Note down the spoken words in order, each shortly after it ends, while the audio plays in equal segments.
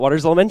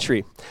Waters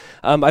Elementary.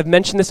 I've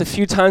mentioned this a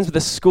few times, but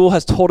the school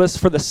has told us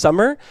for the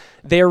summer,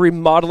 they are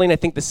remodeling, I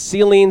think, the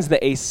ceilings,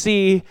 the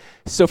AC.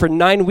 So for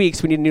 9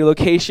 weeks, we need a new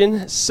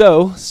location.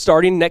 So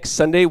starting next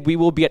Sunday, we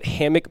will be at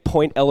Hammock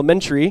Point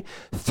Elementary,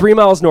 3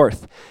 miles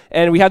north.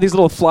 And we have these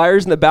little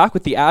flyers in the back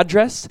with the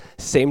address,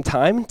 same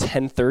time,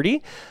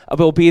 10:30.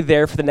 We'll be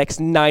there for the next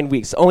 9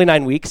 weeks, only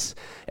 9 weeks.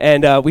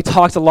 And we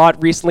talked a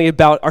lot recently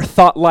about our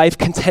thought life,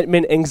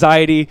 contentment,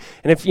 anxiety.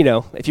 And if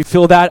you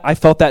feel that, I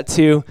felt that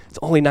too. It's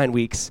only 9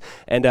 weeks.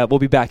 And we'll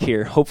be back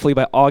here, hopefully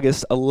by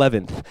August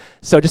 11th.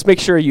 So just make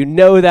sure you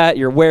know that,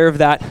 you're aware of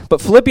that.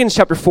 But Philippians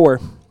chapter 4,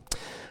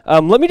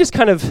 let me just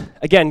kind of,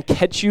 again,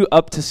 catch you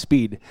up to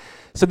speed.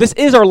 So this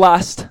is our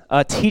last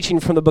teaching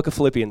from the book of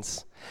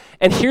Philippians.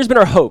 And here's been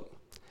our hope.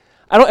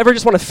 I don't ever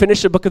just want to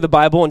finish a book of the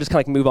Bible and just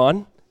kind of move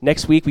on.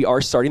 Next week, we are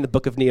starting the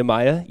book of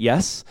Nehemiah.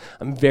 Yes,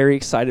 I'm very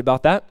excited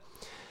about that.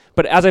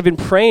 But as I've been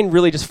praying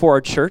really just for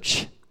our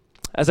church,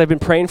 as I've been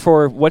praying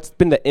for what's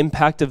been the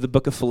impact of the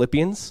book of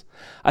Philippians,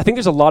 I think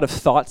there's a lot of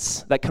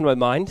thoughts that come to my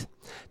mind.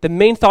 The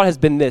main thought has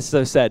been this,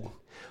 as I said,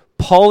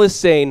 Paul is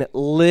saying,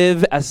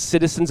 live as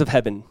citizens of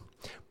heaven.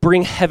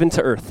 Bring heaven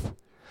to earth.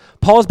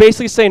 Paul is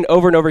basically saying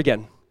over and over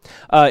again,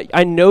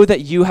 I know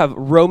that you have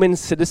Roman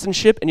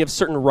citizenship and you have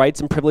certain rights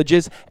and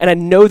privileges, and I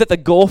know that the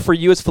goal for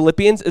you as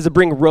Philippians is to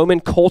bring Roman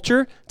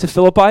culture to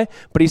Philippi,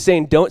 but he's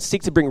saying don't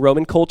seek to bring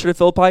Roman culture to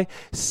Philippi,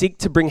 seek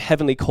to bring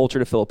heavenly culture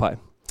to Philippi.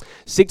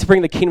 Seek to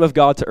bring the kingdom of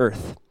God to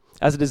earth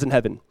as it is in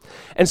heaven.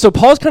 And so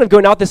Paul's kind of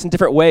going out this in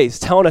different ways,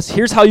 telling us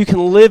here's how you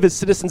can live as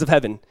citizens of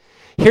heaven.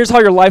 Here's how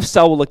your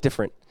lifestyle will look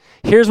different.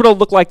 Here's what it'll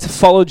look like to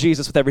follow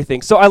Jesus with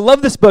everything. So I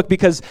love this book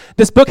because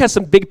this book has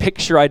some big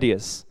picture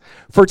ideas.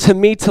 For to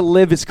me to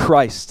live is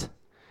Christ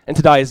and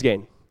to die is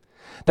gain.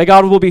 That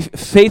God will be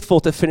faithful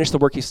to finish the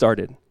work he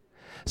started.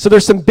 So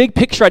there's some big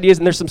picture ideas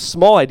and there's some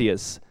small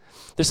ideas.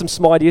 There's some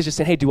small ideas just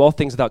saying, hey, do all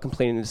things without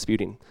complaining and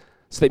disputing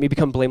so that you may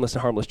become blameless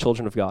and harmless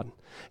children of God.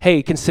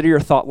 Hey, consider your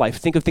thought life.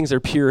 Think of things that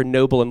are pure and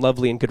noble and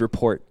lovely and good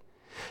report.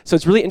 So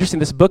it's really interesting.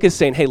 This book is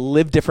saying, hey,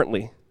 live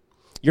differently.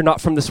 You're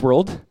not from this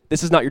world.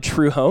 This is not your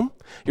true home.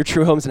 Your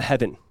true home's in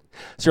heaven.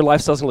 So your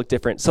lifestyle's going to look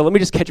different. So let me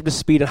just catch up to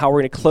speed on how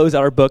we're going to close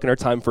out our book and our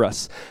time for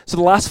us. So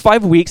the last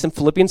 5 weeks in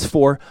Philippians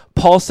 4,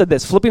 Paul said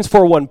this. Philippians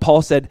 4:1,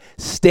 Paul said,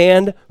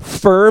 stand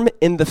firm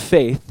in the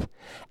faith.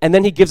 And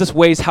then he gives us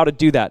ways how to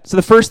do that. So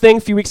the first thing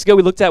a few weeks ago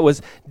we looked at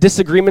was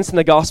disagreements in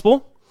the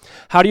gospel.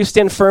 How do you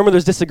stand firm when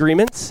there's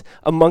disagreements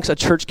amongst a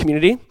church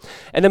community?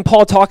 And then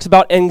Paul talks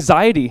about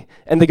anxiety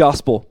and the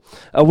gospel.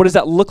 What does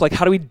that look like?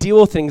 How do we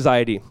deal with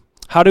anxiety?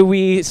 How do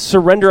we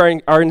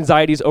surrender our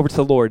anxieties over to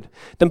the Lord?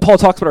 Then Paul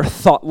talks about our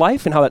thought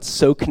life and how that's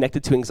so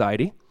connected to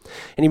anxiety.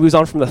 And he moves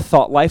on from the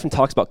thought life and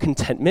talks about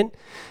contentment.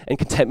 And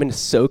contentment is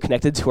so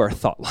connected to our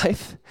thought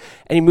life.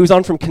 And he moves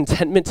on from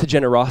contentment to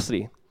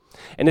generosity.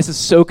 And this is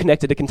so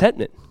connected to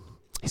contentment.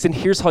 He said,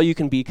 here's how you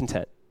can be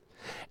content.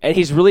 And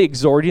he's really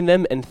exhorting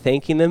them and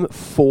thanking them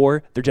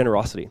for their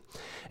generosity.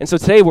 And so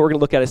today what we're going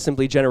to look at is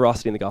simply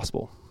generosity in the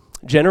gospel.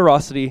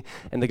 Generosity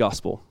in the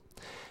gospel.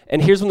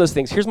 And here's one of those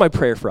things. Here's my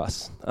prayer for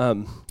us.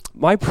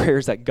 My prayer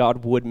is that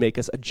God would make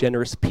us a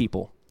generous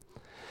people.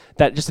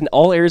 That just in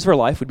all areas of our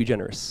life would be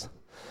generous.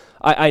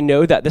 I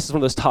know that this is one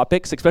of those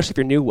topics, especially if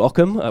you're new,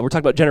 welcome. We're talking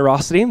about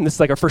generosity, and this is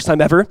like our first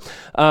time ever.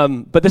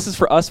 But this is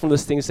for us one of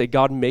those things to say,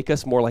 God, make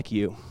us more like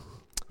you.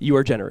 You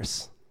are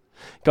generous.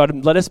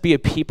 God, let us be a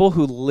people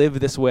who live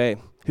this way,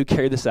 who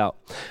carry this out.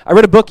 I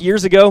read a book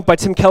years ago by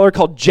Tim Keller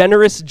called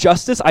Generous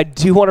Justice. I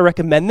do want to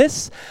recommend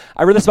this.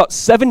 I read this about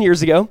 7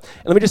 years ago.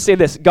 And let me just say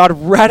this. God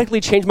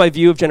radically changed my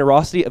view of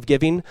generosity, of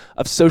giving,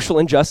 of social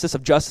injustice,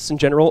 of justice in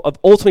general, of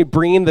ultimately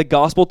bringing the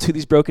gospel to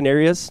these broken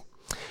areas.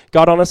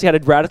 God honestly had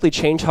to radically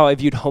change how I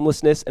viewed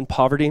homelessness and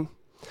poverty.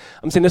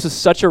 I'm saying this was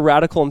such a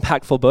radical,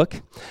 impactful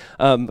book.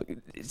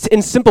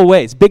 In simple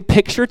ways, big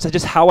picture to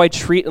just how I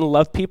treat and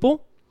love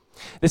people.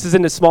 This is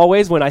in the small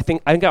ways when I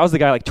think I was the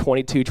guy like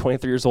 22,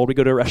 23 years old. We'd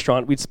go to a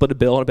restaurant, we'd split a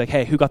bill, and I'd be like,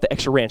 hey, who got the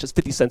extra ranch? It's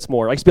 50 cents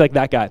more. I used to be like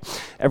that guy.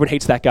 Everyone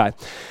hates that guy.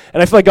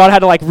 And I feel like God had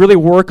to like really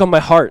work on my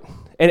heart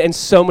in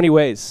so many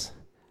ways.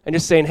 And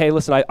just saying, hey,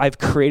 listen, I've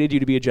created you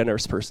to be a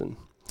generous person.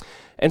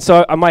 And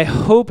so my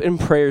hope and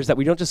prayer is that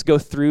we don't just go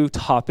through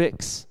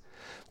topics,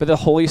 but the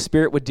Holy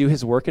Spirit would do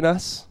his work in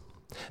us,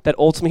 that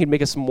ultimately he'd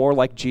make us more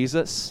like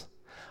Jesus.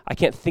 I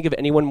can't think of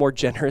anyone more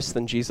generous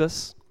than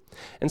Jesus.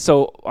 And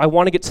so I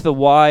want to get to the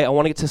why. I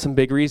want to get to some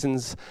big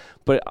reasons.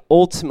 But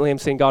ultimately, I'm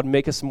saying, God,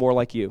 make us more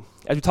like you.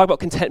 As we talk about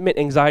contentment,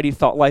 anxiety,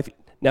 thought life,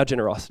 now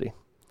generosity.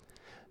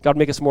 God,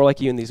 make us more like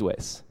you in these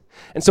ways.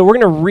 And so we're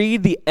going to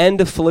read the end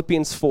of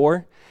Philippians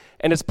 4.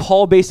 And it's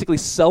Paul basically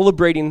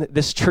celebrating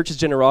this church's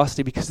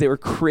generosity because they were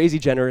crazy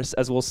generous,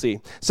 as we'll see.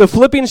 So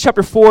Philippians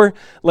chapter 4,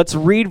 let's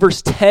read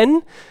verse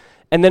 10.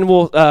 And then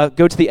we'll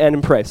go to the end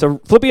and pray. So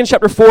Philippians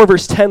chapter 4,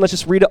 verse 10, let's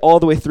just read it all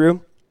the way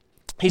through.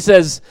 He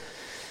says,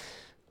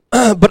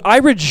 but I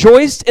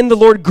rejoiced in the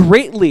Lord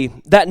greatly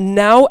that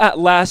now at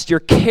last your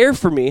care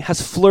for me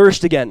has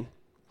flourished again.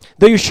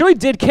 though you surely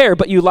did care,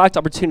 but you lacked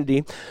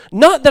opportunity.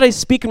 Not that I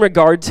speak in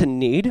regard to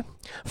need,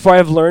 for I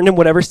have learned in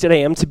whatever state I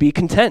am to be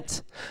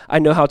content. I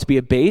know how to be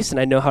abased, and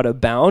I know how to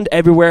abound.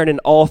 Everywhere and in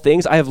all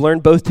things I have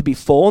learned both to be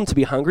full and to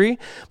be hungry,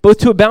 both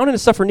to abound and to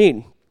suffer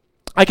need.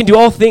 I can do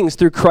all things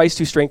through Christ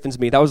who strengthens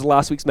me. That was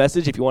last week's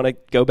message, if you want to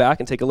go back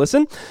and take a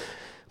listen.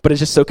 But it's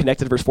just so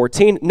connected to verse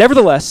 14.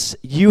 Nevertheless,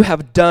 you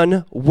have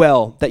done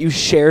well that you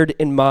shared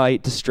in my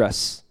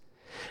distress.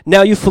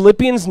 Now you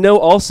Philippians know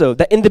also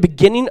that in the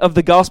beginning of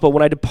the gospel,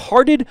 when I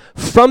departed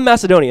from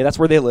Macedonia, that's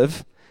where they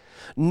live,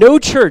 no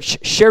church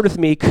shared with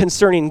me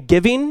concerning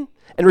giving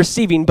and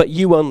receiving, but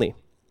you only.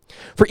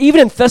 For even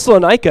in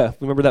Thessalonica,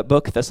 remember that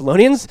book,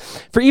 Thessalonians?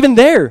 For even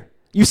there,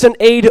 you sent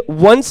aid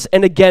once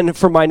and again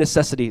for my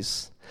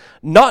necessities.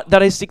 Not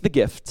that I seek the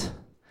gift,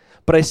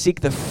 but I seek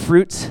the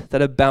fruit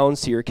that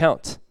abounds to your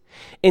account.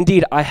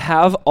 Indeed, I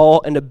have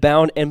all and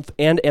abound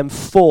and am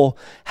full,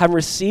 having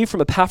received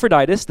from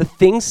Epaphroditus the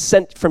things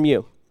sent from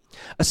you,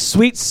 a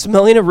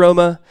sweet-smelling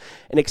aroma,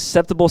 an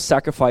acceptable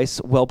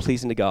sacrifice,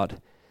 well-pleasing to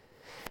God.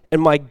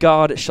 And my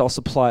God shall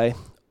supply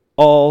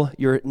all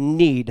your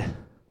need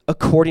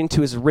according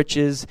to his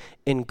riches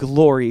in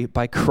glory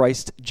by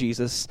Christ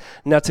Jesus.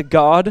 Now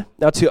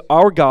to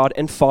our God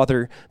and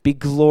Father be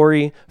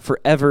glory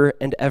forever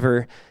and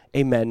ever.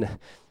 Amen.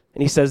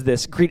 And he says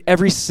this, greet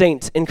every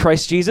saint in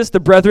Christ Jesus. The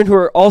brethren who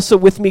are also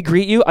with me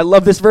greet you. I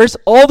love this verse.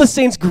 All the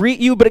saints greet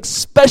you, but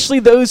especially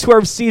those who are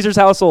of Caesar's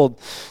household.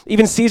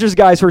 Even Caesar's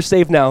guys who are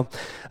saved now.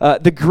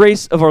 The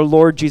grace of our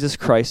Lord Jesus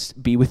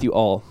Christ be with you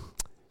all.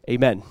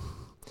 Amen.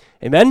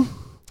 Amen.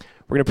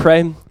 We're going to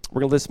pray. We're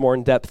going to listen more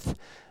in depth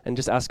and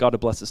just ask God to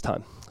bless this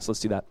time. So let's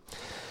do that.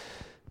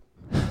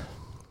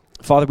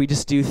 Father, we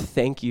just do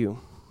thank you.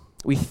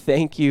 We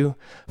thank you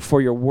for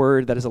your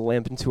word that is a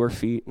lamp unto our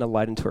feet and a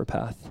light unto our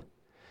path.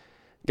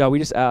 God, we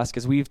just ask,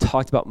 as we've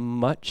talked about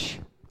much,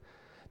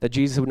 that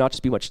Jesus would not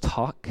just be much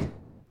talk,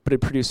 but it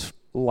produce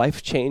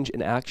life change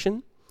in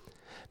action.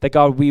 That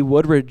God, we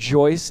would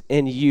rejoice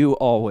in you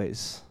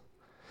always.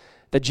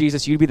 That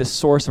Jesus, you'd be the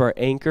source of our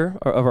anchor,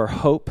 of our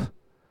hope,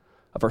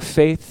 of our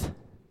faith.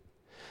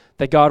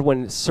 That God,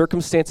 when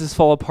circumstances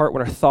fall apart,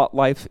 when our thought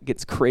life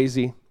gets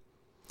crazy,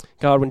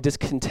 God, when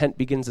discontent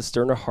begins to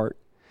stir in our heart,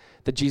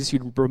 that Jesus,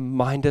 you'd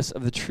remind us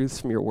of the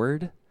truths from your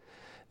word,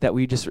 that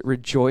we just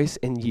rejoice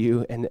in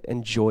you and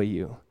enjoy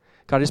you.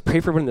 God, I just pray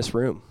for everyone in this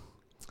room.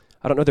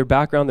 I don't know their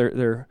background,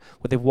 their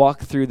what they've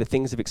walked through, the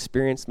things they've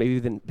experienced. Maybe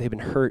they've been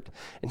hurt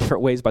in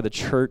different ways by the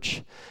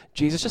church.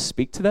 Jesus, just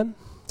speak to them.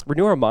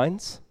 Renew our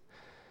minds.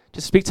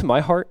 Just speak to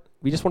my heart.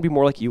 We just want to be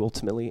more like you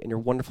ultimately in your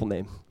wonderful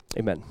name.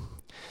 Amen.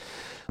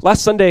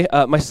 Last Sunday,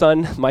 my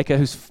son, Micah,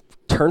 who's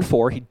turned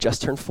 4, he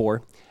just turned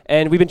 4,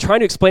 and we've been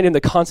trying to explain to him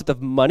the concept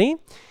of money.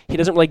 He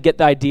doesn't really get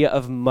the idea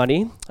of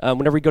money.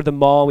 Whenever we go to the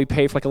mall, we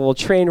pay for like a little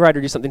train ride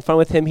or do something fun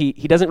with him, he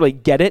doesn't really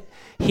get it.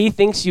 He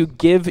thinks you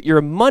give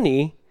your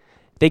money,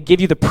 they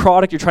give you the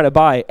product you're trying to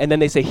buy, and then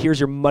they say, here's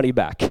your money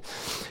back.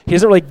 He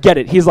doesn't really get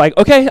it. He's like,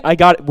 okay, I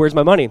got it. Where's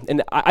my money?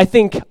 And I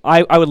think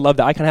I would love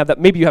that. I kind of have that.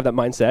 Maybe you have that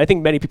mindset. I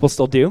think many people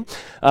still do.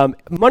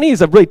 Money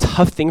is a really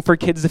tough thing for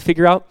kids to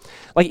figure out.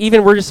 Like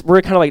even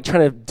we're kind of like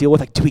trying to deal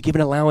with like, do we give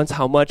an allowance?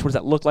 How much? What does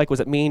that look like? What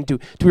does that mean? Do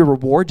we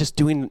reward just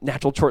doing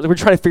natural chores? We're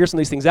trying to figure some of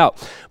these things out.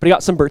 But he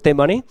got some birthday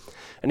money.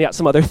 And he got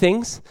some other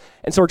things.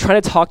 And so we're trying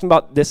to talk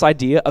about this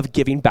idea of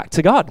giving back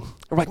to God.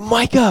 We're like,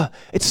 Micah,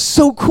 it's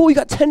so cool. You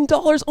got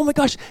 $10. Oh my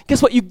gosh.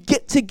 Guess what? You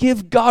get to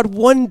give God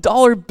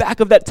 $1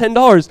 back of that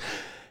 $10.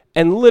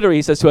 And literally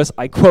he says to us,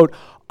 I quote,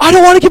 I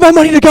don't want to give my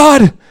money to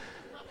God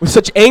with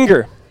such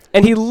anger.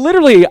 And he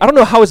literally, I don't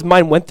know how his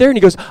mind went there. And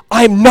he goes,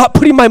 I'm not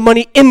putting my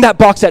money in that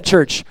box at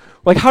church.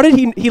 Like, how did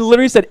he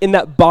literally said in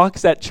that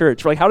box at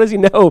church. We're like, how does he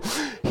know?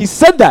 He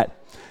said that.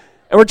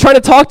 And we're trying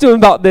to talk to him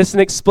about this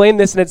and explain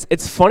this, and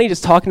it's funny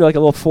just talking to like a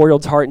little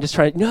 4-year-old's heart and just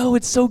trying, no,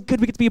 it's so good.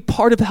 We get to be a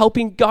part of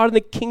helping God in the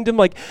kingdom.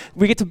 Like,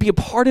 we get to be a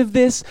part of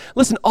this.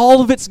 Listen,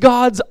 all of it's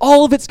God's.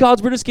 All of it's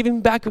God's. We're just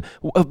giving back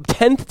a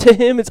tenth to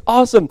him. It's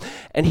awesome.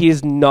 And he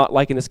is not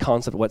liking this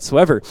concept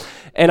whatsoever.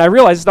 And I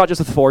realize it's not just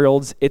with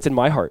 4-year-olds. It's in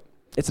my heart.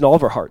 It's in all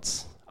of our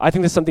hearts. I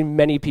think this is something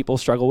many people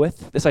struggle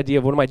with, this idea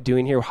of what am I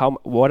doing here?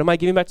 What am I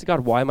giving back to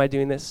God? Why am I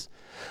doing this?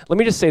 Let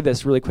me just say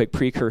this really quick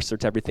precursor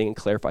to everything and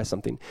clarify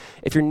something.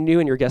 If you're new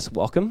and you're guest,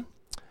 welcome.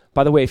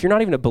 By the way, if you're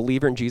not even a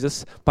believer in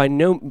Jesus, by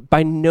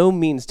no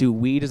means do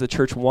we as a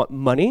church want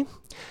money.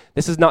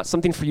 This is not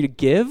something for you to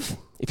give.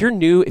 If you're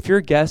new, if you're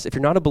a guest, if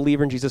you're not a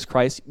believer in Jesus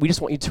Christ, we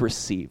just want you to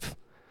receive.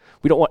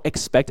 We don't want to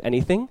expect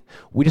anything.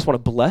 We just want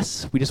to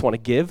bless. We just want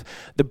to give.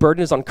 The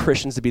burden is on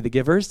Christians to be the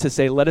givers, to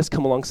say, let us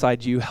come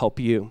alongside you, help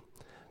you.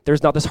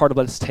 There's not this heart of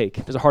let us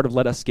take. There's a heart of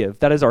let us give.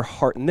 That is our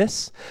heart in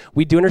this.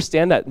 We do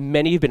understand that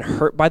many have been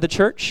hurt by the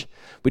church.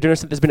 We do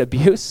understand there's been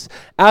abuse.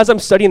 As I'm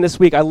studying this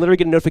week, I literally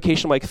get a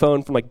notification on my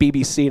phone from like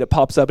BBC, and it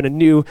pops up and a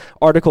new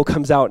article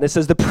comes out, and it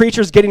says, the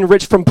preacher's getting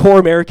rich from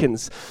poor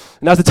Americans.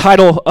 And that's the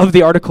title of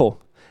the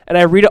article. And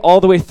I read it all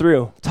the way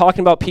through,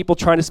 talking about people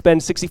trying to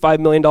spend $65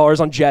 million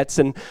on jets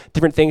and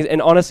different things.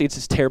 And honestly, it's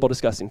just terrible,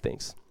 disgusting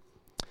things.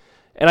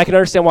 And I can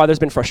understand why there's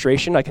been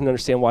frustration. I can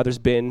understand why there's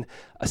been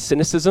a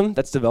cynicism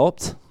that's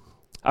developed.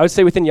 I would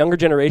say within younger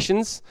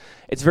generations,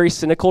 it's very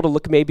cynical to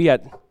look maybe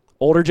at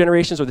older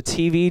generations or the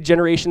TV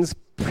generations,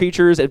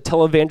 preachers and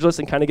televangelists,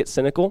 and kind of get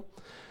cynical.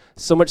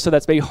 So much so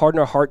that's maybe hardened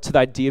our heart to the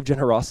idea of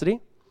generosity.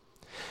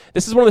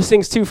 This is one of those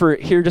things too, for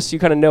here, just so you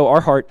kind of know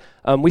our heart.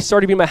 We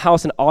started being my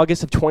house in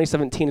August of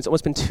 2017. It's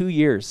almost been 2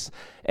 years.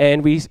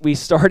 And we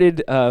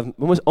started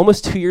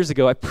almost 2 years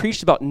ago. I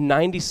preached about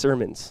 90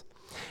 sermons.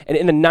 And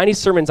in the 90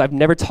 sermons, I've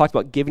never talked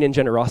about giving and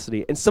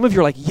generosity. And some of you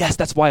are like, yes,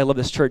 that's why I love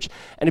this church.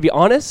 And to be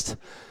honest,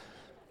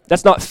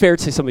 that's not fair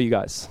to some of you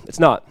guys. It's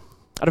not.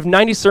 Out of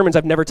 90 sermons,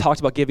 I've never talked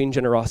about giving and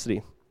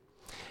generosity.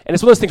 And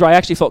it's one of those things where I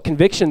actually felt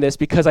conviction in this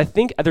because I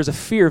think there's a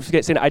fear of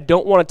saying, I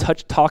don't want to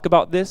talk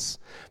about this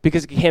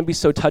because it can be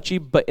so touchy,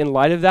 but in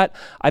light of that,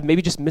 I've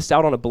maybe just missed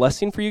out on a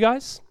blessing for you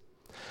guys.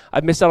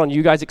 I've missed out on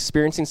you guys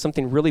experiencing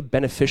something really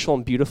beneficial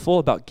and beautiful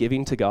about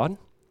giving to God.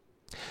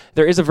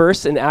 There is a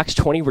verse in Acts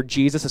 20 where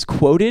Jesus is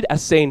quoted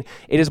as saying,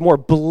 it is more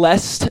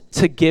blessed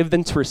to give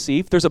than to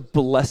receive. There's a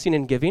blessing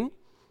in giving.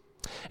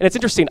 And it's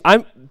interesting,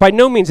 I'm by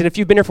no means, and if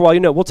you've been here for a while, you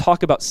know, we'll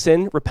talk about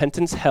sin,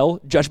 repentance, hell,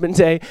 judgment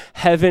day,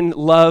 heaven,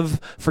 love,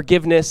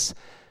 forgiveness.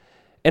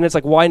 And it's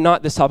like, why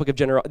not this topic of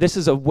generosity? This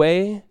is a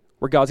way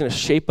where God's going to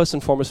shape us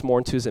and form us more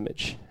into his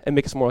image and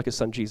make us more like his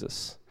son,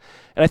 Jesus.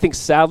 And I think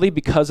sadly,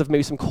 because of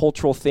maybe some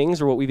cultural things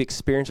or what we've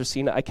experienced or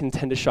seen, I can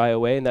tend to shy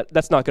away, and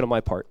that's not good on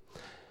my part.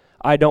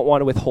 I don't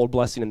want to withhold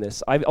blessing in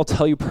this. I'll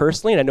tell you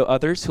personally, and I know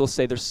others who will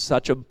say there's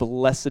such a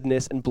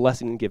blessedness and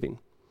blessing in giving.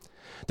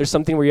 There's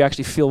something where you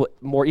actually feel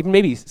more, even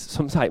maybe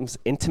sometimes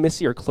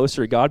intimacy or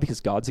closer to God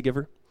because God's a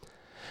giver.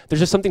 There's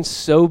just something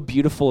so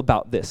beautiful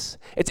about this.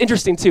 It's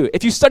interesting too.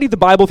 If you study the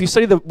Bible, if you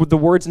study the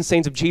words and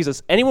sayings of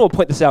Jesus, anyone will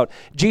point this out.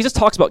 Jesus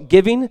talks about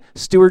giving,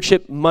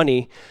 stewardship,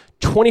 money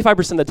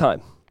 25% of the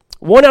time.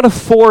 1 out of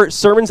 4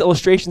 sermons,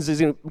 illustrations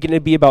is going to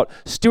be about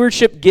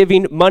stewardship,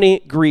 giving, money,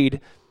 greed,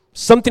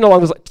 something along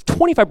those lines,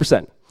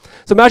 25%.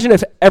 So imagine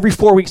if every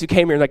 4 weeks you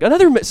came here and like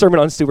another sermon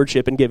on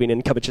stewardship and giving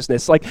and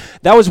covetousness. Like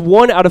that was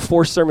 1 out of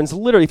 4 sermons.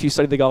 Literally, if you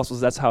study the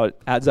Gospels, that's how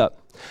it adds up.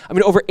 I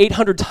mean, over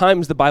 800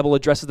 times the Bible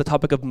addresses the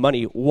topic of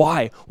money.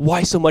 Why?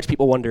 Why so much,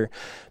 people wonder?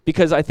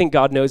 Because I think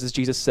God knows, as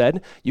Jesus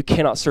said, you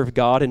cannot serve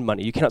God and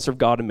money. You cannot serve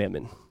God and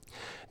mammon.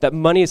 That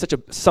money is such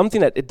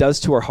something that it does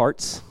to our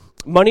hearts.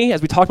 Money,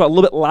 as we talked about a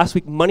little bit last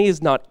week, money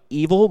is not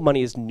evil.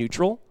 Money is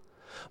neutral.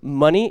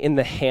 Money in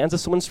the hands of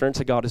someone surrendered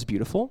to God is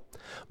beautiful.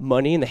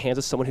 Money in the hands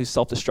of someone who's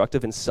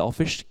self-destructive and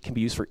selfish can be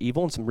used for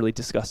evil and some really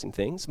disgusting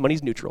things.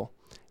 Money's neutral.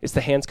 It's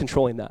the hands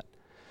controlling that.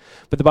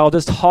 But the Bible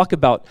does talk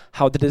about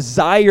how the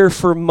desire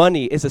for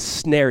money is a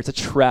snare, it's a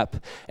trap.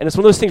 And it's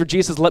one of those things where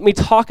Jesus says, let me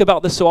talk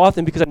about this so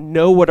often because I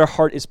know what our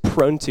heart is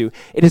prone to.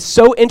 It is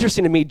so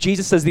interesting to me.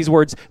 Jesus says these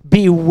words,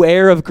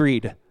 beware of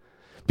greed.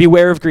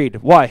 Beware of greed.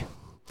 Why?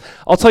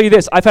 I'll tell you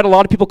this, I've had a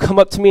lot of people come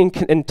up to me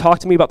and talk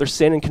to me about their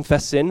sin and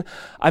confess sin.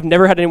 I've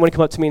never had anyone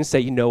come up to me and say,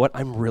 you know what,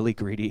 I'm really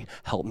greedy,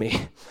 help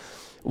me.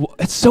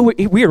 It's so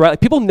weird, right? Like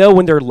people know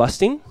when they're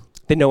lusting,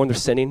 they know when they're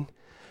sinning,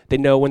 they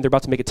know when they're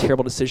about to make a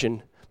terrible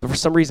decision, but for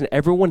some reason,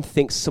 everyone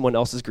thinks someone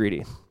else is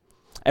greedy.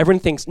 Everyone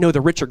thinks, no,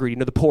 the rich are greedy,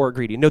 no, the poor are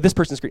greedy, no, this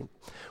person's greedy.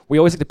 We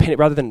always like to pin it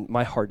rather than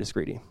my heart is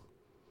greedy.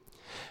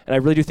 And I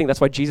really do think that's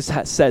why Jesus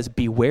says,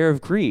 beware of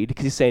greed,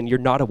 because he's saying, you're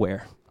not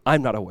aware,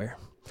 I'm not aware.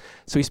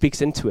 So he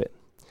speaks into it.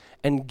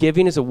 And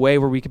giving is a way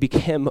where we could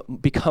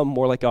become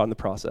more like God in the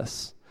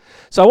process.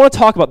 So I want to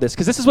talk about this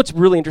because this is what's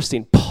really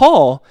interesting.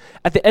 Paul,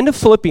 at the end of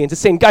Philippians, is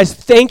saying, guys,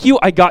 thank you,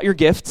 I got your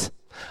gift.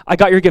 I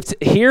got your gift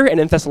here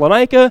and in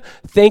Thessalonica.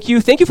 Thank you.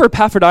 Thank you for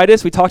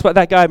Epaphroditus. We talked about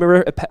that guy.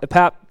 Remember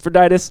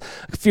Epaphroditus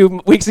a few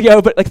weeks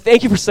ago? But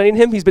thank you for sending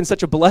him. He's been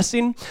such a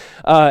blessing.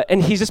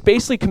 And he's just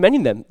basically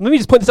commending them. Let me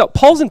just point this out.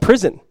 Paul's in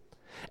prison.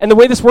 And the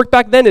way this worked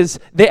back then is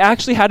they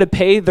actually had to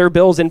pay their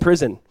bills in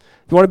prison.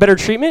 You wanted better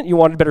treatment, you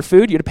wanted better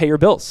food, you had to pay your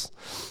bills.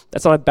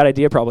 That's not a bad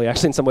idea probably,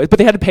 actually, in some ways, but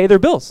they had to pay their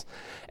bills.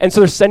 And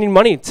so they're sending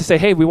money to say,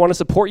 hey, we want to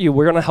support you,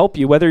 we're going to help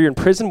you, whether you're in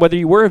prison, whether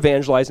you were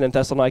evangelizing in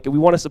Thessalonica, we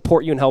want to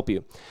support you and help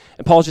you.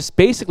 And Paul's just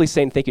basically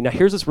saying thank you. Now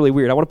here's what's really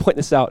weird. I want to point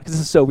this out because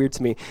this is so weird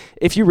to me.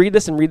 If you read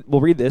this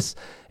we'll read this,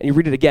 and you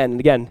read it again and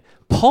again,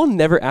 Paul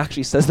never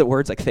actually says the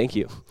words like thank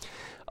you.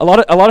 A lot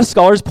of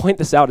scholars point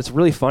this out. It's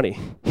really funny.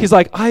 He's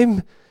like,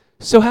 I'm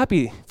so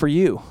happy for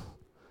you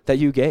that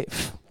you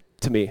gave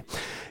to me.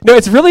 No,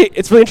 it's really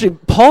interesting.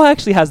 Paul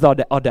actually has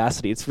the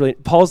audacity.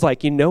 Paul's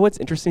like, you know what's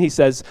interesting? He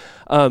says,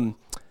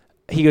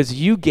 he goes,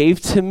 you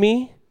gave to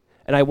me,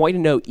 and I want you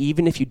to know,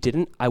 even if you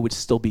didn't, I would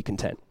still be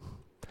content.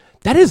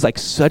 That is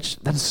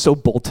so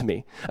bold to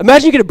me.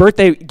 Imagine you get a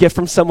birthday gift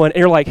from someone, and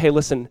you're like, hey,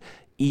 listen,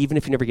 even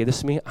if you never gave this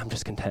to me, I'm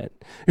just content.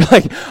 You're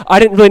like, I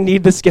didn't really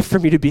need this gift for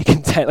me to be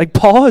content. Like,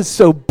 Paul is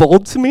so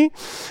bold to me.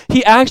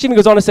 He actually even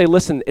goes on to say,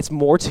 listen, it's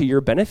more to your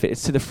benefit.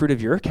 It's to the fruit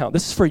of your account.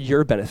 This is for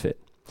your benefit.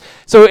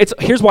 So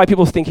here's why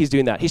people think he's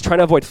doing that. He's trying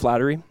to avoid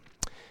flattery.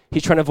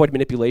 He's trying to avoid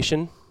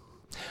manipulation.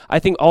 I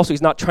think also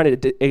he's not trying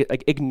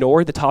to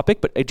ignore the topic,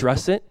 but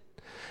address it.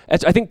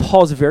 I think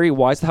Paul is very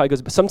wise to how he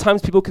goes. But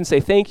sometimes people can say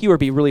thank you or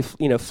be really,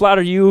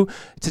 flatter you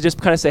to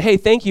just kind of say, hey,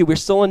 thank you. We're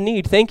still in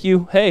need. Thank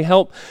you. Hey,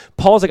 help.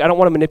 Paul's like, I don't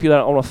want to manipulate.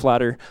 I don't want to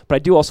flatter, but I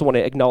do also want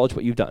to acknowledge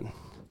what you've done.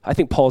 I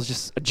think Paul is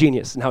just a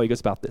genius in how he goes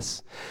about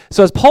this.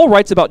 So as Paul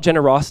writes about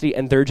generosity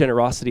and their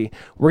generosity,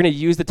 we're going to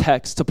use the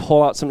text to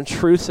pull out some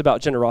truths about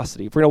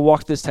generosity. We're going to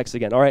walk through this text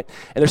again, all right?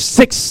 And there's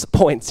 6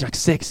 points. You're like,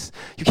 6?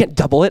 You can't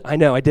double it? I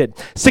know, I did.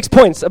 6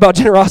 points about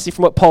generosity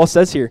from what Paul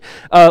says here.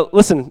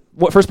 Listen,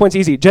 first point's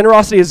easy.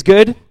 Generosity is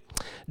good.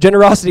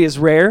 Generosity is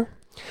rare.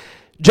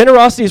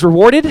 Generosity is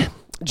rewarded.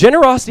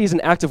 Generosity is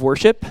an act of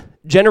worship.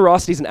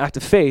 Generosity is an act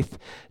of faith.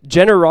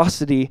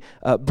 Generosity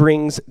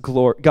brings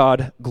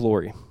God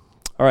glory.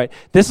 All right,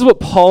 this is what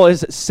Paul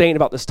is saying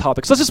about this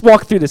topic. So let's just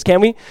walk through this, can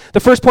we? The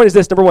first point is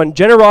this. Number 1,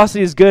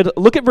 generosity is good.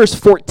 Look at verse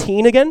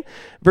 14 again.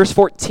 Verse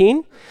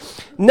 14.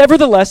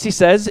 Nevertheless, he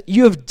says,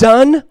 you have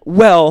done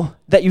well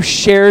that you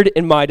shared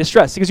in my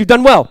distress. Because you've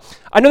done well.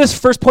 I know this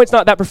first point's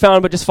not that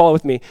profound, but just follow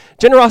with me.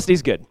 Generosity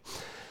is good.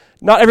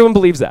 Not everyone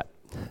believes that.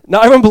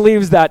 Not everyone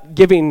believes that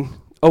giving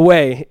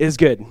away is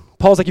good.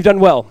 Paul's like, you've done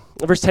well.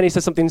 In verse 10, he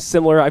says something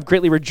similar. I've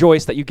greatly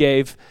rejoiced that you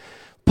gave.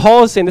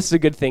 Paul is saying this is a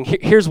good thing.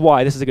 Here's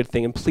why this is a good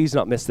thing, and please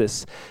not miss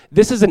this.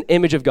 This is an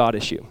image of God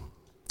issue.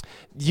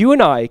 You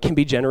and I can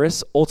be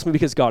generous ultimately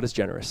because God is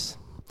generous.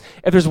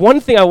 If there's one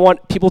thing I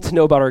want people to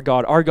know about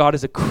our God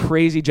is a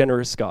crazy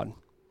generous God.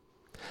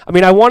 I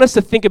mean, I want us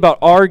to think about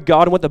our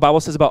God and what the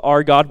Bible says about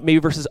our God, maybe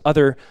versus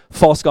other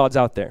false gods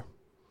out there.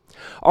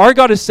 Our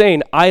God is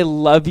saying, I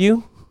love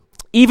you,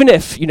 even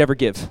if you never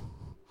give.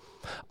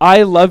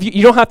 I love you.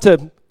 You don't have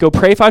to go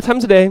pray 5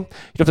 times a day. You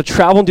don't have to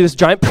travel and do this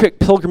giant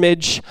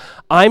pilgrimage.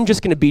 I'm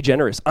just going to be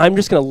generous. I'm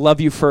just going to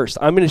love you first.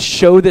 I'm going to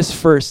show this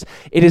first.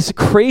 It is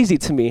crazy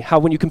to me how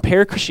when you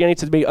compare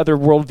Christianity to maybe other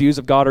worldviews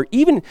of God, or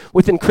even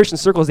within Christian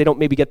circles, they don't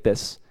maybe get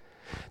this.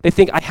 They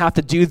think I have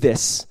to do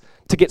this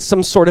to get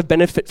some sort of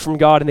benefit from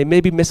God, and they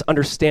maybe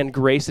misunderstand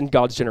grace and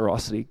God's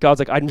generosity. God's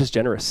like, I'm just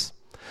generous.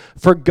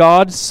 For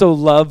God so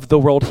loved the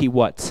world, he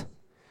what?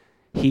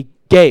 He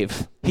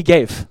gave. He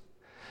gave.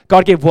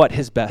 God gave what?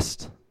 His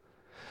best.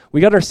 We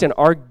got to understand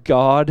our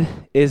God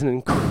is an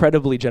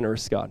incredibly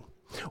generous God.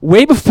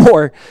 Way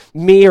before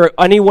me or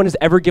anyone has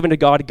ever given to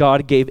God,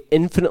 God gave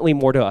infinitely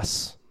more to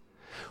us.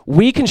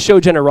 We can show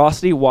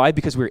generosity. Why?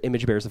 Because we're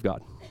image bearers of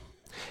God.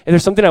 And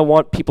there's something I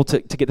want people to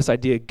get this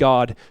idea,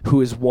 God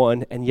who is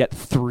one and yet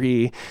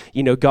three.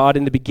 You know, God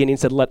in the beginning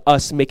said, let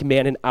us make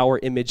man in our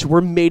image.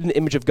 We're made in the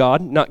image of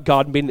God, not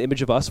God made in the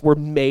image of us. We're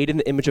made in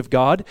the image of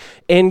God.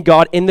 In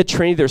God, in the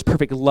Trinity, there's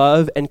perfect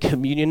love and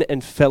communion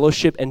and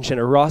fellowship and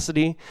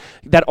generosity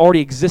that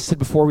already existed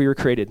before we were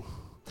created.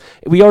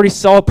 We already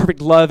saw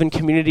perfect love and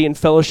community and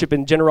fellowship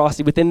and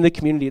generosity within the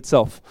community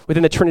itself,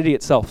 within the Trinity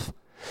itself.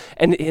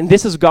 And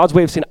this is God's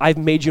way of saying, I've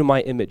made you in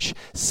my image.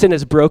 Sin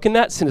has broken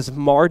that. Sin has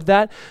marred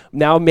that.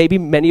 Now maybe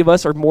many of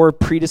us are more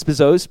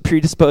predisposed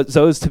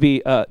to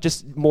be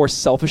just more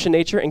selfish in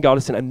nature. And God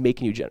is saying, I'm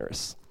making you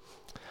generous.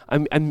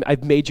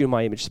 I've made you in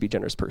my image to be a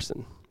generous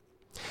person.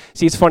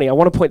 See, it's funny. I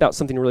want to point out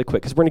something really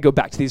quick because we're going to go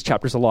back to these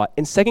chapters a lot.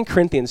 In 2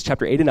 Corinthians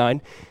chapter 8 and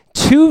 9,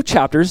 2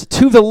 chapters,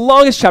 2 of the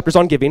longest chapters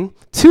on giving,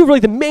 2 of really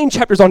the main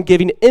chapters on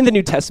giving in the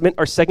New Testament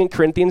are 2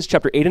 Corinthians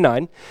chapter 8 and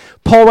 9.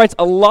 Paul writes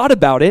a lot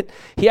about it.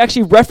 He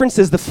actually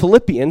references the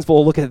Philippians.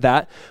 We'll look at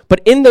that.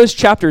 But in those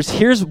chapters,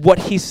 here's what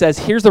he says.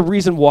 Here's the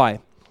reason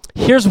why.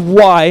 Here's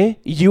why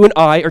you and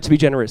I are to be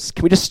generous.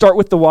 Can we just start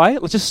with the why?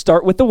 Let's just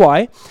start with the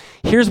why.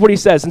 Here's what he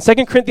says. In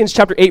 2 Corinthians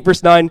chapter 8,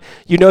 verse 9,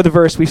 you know the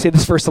verse. We say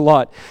this verse a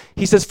lot.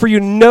 He says, for you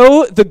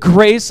know the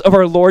grace of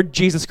our Lord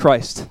Jesus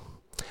Christ,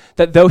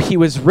 that though he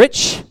was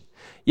rich,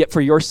 yet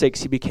for your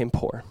sakes he became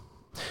poor.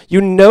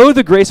 You know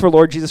the grace of our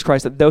Lord Jesus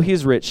Christ, that though he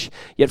is rich,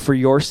 yet for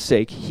your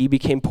sake he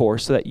became poor,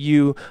 so that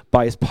you,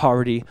 by his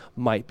poverty,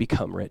 might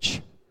become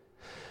rich.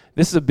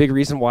 This is a big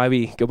reason why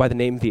we go by the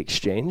name of the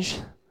exchange.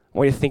 I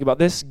want you to think about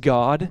this.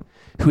 God,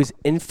 who is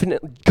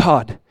infinite,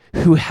 God,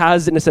 who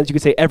has, in a sense, you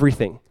could say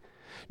everything.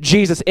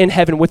 Jesus in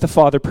heaven with the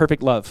Father,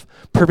 perfect love,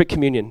 perfect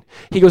communion.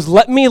 He goes,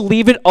 let me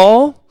leave it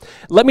all.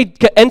 Let me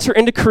enter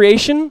into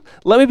creation.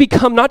 Let me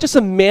become not just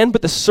a man,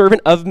 but the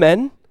servant of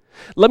men.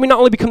 Let me not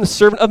only become the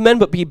servant of men,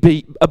 but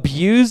be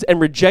abused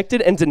and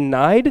rejected and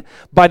denied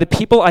by the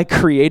people I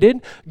created.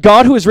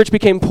 God, who is rich,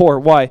 became poor.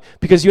 Why?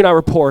 Because you and I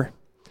were poor.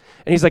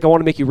 And he's like, I want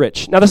to make you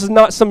rich. Now, this is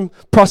not some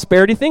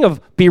prosperity thing of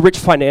be rich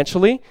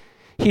financially.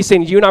 He's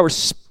saying you and I were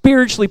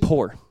spiritually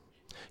poor.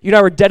 You and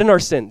I were dead in our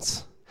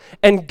sins.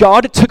 And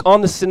God took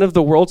on the sin of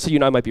the world so you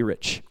and I might be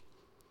rich.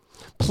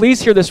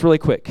 Please hear this really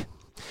quick.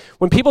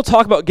 When people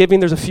talk about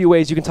giving, there's a few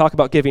ways you can talk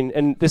about giving.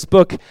 And this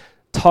book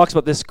talks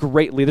about this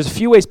greatly. There's a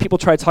few ways people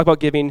try to talk about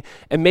giving,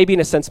 and maybe in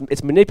a sense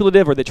it's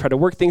manipulative or they try to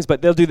work things,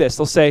 but they'll do this.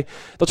 They'll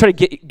try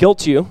to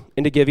guilt you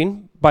into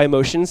giving by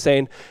emotion,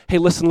 saying, hey,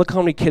 listen, look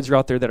how many kids are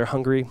out there that are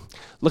hungry.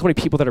 Look how many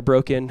people that are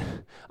broken.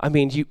 I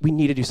mean, we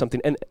need to do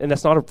something. And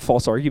that's not a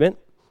false argument.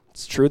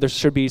 It's true. There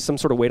should be some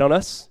sort of weight on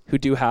us who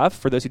do have,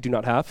 for those who do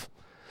not have.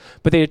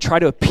 but they try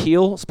to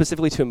appeal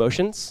specifically to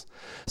emotions.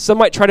 Some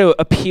might try to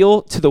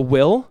appeal to the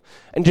will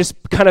and just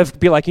kind of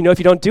be like, if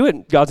you don't do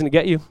it, God's going to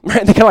get you.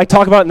 Right? They kind of like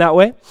talk about it in that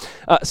way.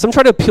 Some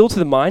try to appeal to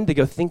the mind. They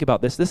go, think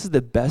about this. This is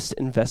the best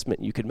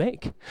investment you could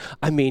make.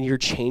 I mean, you're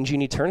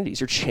changing eternities.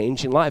 You're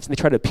changing lives. And they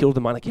try to appeal to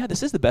the mind like, yeah,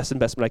 this is the best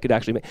investment I could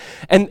actually make.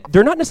 And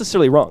they're not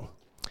necessarily wrong.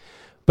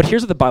 But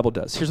here's what the Bible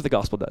does. Here's what the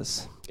gospel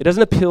does. It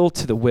doesn't appeal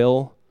to the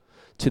will,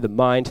 to the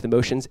mind, to the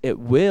emotions. It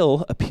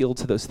will appeal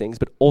to those things,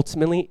 but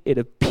ultimately it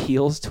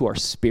appeals to our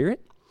spirit.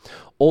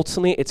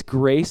 Ultimately, it's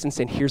grace and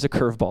saying, here's a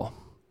curveball.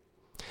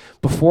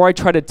 Before I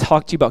try to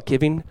talk to you about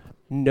giving,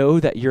 know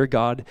that your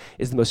God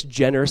is the most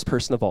generous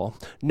person of all.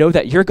 Know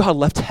that your God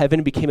left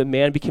heaven, became a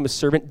man, became a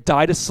servant,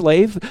 died a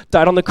slave,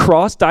 died on the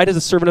cross, died as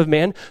a servant of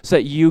man so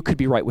that you could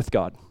be right with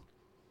God.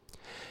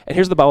 And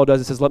here's what the Bible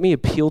does. It says, let me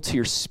appeal to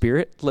your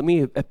spirit. Let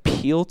me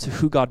appeal to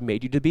who God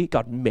made you to be.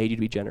 God made you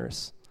to be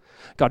generous.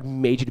 God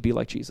made you to be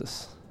like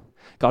Jesus.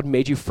 God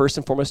made you first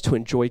and foremost to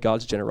enjoy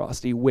God's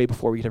generosity way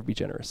before we could ever be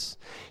generous.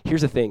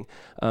 Here's the thing.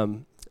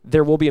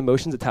 There will be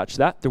emotions attached to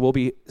that. There will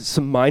be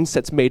some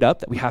mindsets made up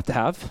that we have to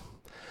have.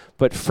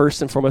 But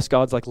first and foremost,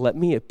 God's like, let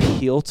me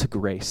appeal to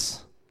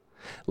grace.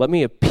 Let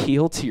me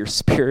appeal to your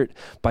spirit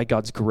by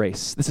God's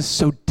grace. This is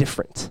so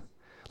different.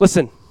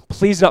 Listen,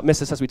 please do not miss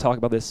this as we talk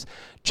about this.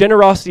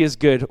 Generosity is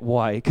good.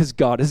 Why? Because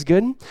God is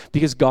good.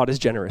 Because God is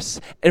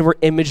generous. And we're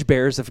image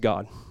bearers of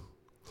God.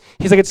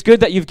 He's like, it's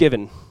good that you've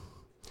given.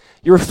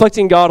 You're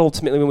reflecting God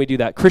ultimately when we do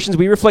that. Christians,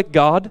 we reflect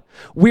God.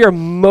 We are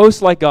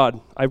most like God,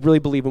 I really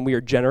believe, when we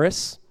are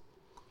generous.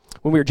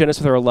 When we are generous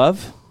with our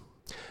love,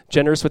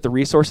 generous with the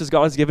resources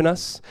God has given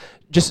us,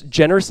 just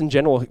generous in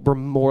general, we're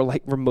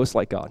most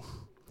like God.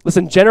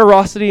 Listen,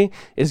 generosity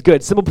is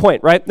good. Simple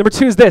point, right? Number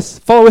 2 is this.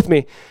 Follow with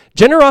me.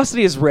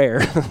 Generosity is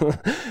rare.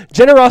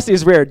 Generosity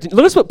is rare.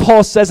 Notice what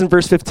Paul says in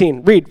verse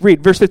 15.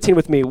 Read verse 15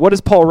 with me. What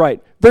does Paul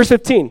write? Verse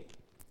 15.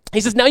 He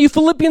says, now you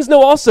Philippians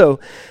know also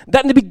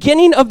that in the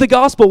beginning of the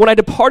gospel, when I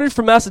departed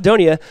from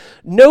Macedonia,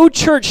 no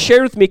church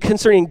shared with me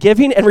concerning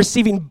giving and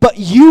receiving, but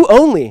you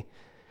only.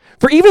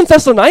 For even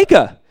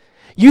Thessalonica,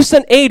 you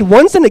sent aid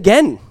once and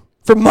again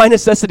for my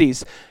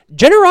necessities.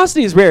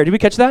 Generosity is rare. Did we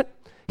catch that?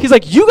 He's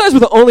like, you guys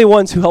were the only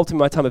ones who helped in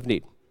my time of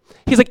need.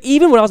 He's like,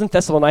 even when I was in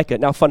Thessalonica,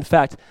 now fun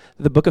fact,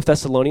 the book of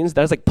Thessalonians,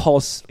 that is like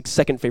Paul's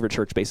second favorite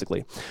church,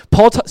 basically.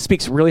 Paul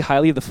speaks really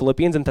highly of the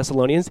Philippians and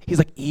Thessalonians. He's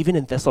like, even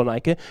in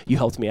Thessalonica, you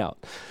helped me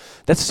out.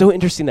 That's so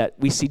interesting that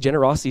we see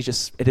generosity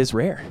it is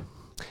rare.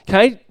 Can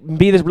I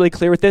be really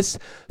clear with this?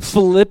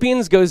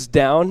 Philippians goes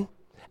down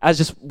as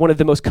just one of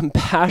the most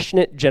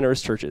compassionate,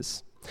 generous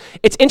churches.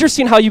 It's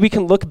interesting how we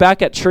can look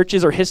back at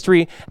churches or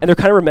history and they're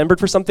kind of remembered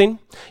for something.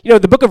 The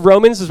book of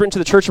Romans is written to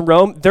the church in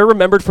Rome. They're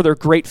remembered for their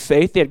great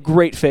faith. They had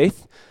great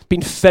faith,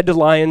 being fed to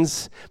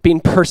lions, being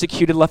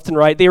persecuted left and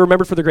right. They were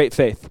remembered for their great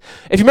faith.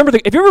 If you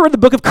ever read the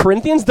book of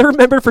Corinthians, they're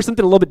remembered for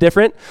something a little bit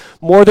different.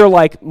 More their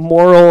like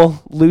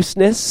moral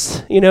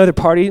looseness, their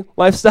party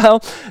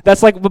lifestyle.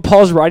 That's like what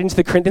Paul's writing to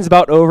the Corinthians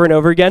about over and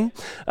over again.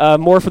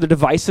 More for the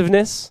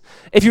divisiveness.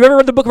 If you ever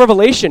read the book of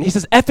Revelation, he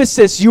says,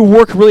 Ephesus, you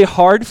work really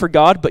hard for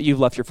God, but you've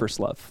left your first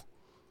love.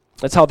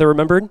 That's how they're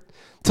remembered.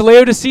 To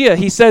Laodicea,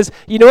 he says,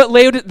 you know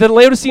what, the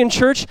Laodicean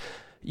church,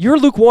 you're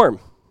lukewarm.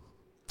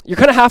 You're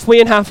kind of halfway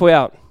in, halfway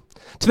out.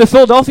 To the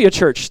Philadelphia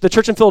church, the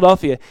church in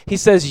Philadelphia, he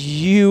says,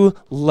 you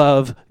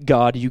love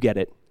God, you get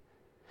it.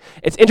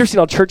 It's interesting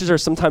how churches are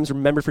sometimes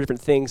remembered for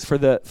different things. For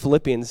the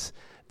Philippians,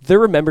 they're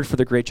remembered for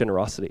their great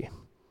generosity.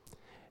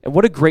 And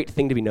what a great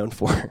thing to be known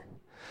for.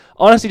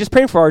 Honestly, just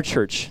praying for our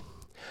church.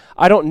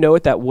 I don't know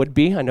what that would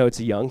be. I know it's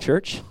a young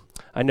church.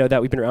 I know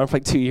that we've been around for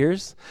like 2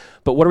 years.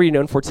 But what are we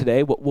known for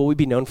today? What will we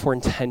be known for in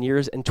 10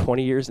 years and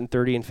 20 years and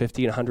 30 and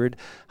 50 and 100?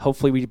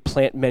 Hopefully we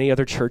plant many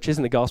other churches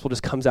and the gospel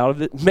just comes out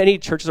of it. Many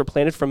churches are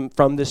planted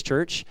from this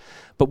church.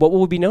 But what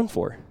will we be known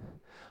for?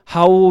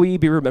 How will we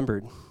be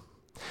remembered?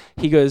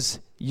 He goes,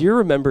 you're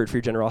remembered for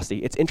your generosity.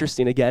 It's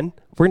interesting. Again,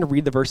 we're going to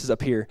read the verses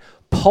up here.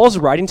 Paul's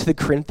writing to the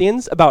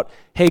Corinthians about,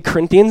 hey,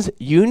 Corinthians,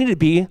 you need to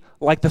be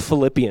like the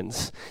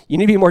Philippians. You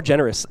need to be more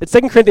generous. It's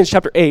 2 Corinthians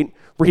chapter 8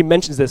 where he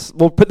mentions this.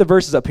 We'll put the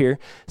verses up here.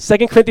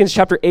 2 Corinthians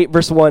chapter 8,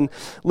 verse 1.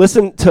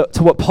 Listen to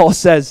what Paul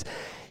says.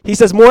 He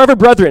says, moreover,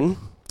 brethren,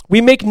 we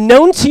make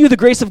known to you the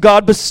grace of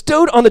God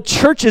bestowed on the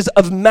churches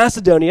of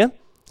Macedonia,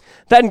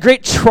 that in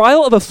great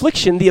trial of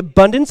affliction, the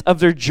abundance of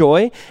their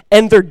joy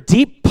and their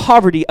deep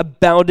poverty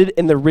abounded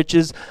in the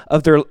riches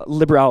of their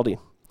liberality.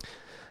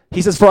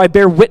 He says, for I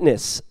bear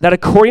witness that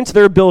according to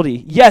their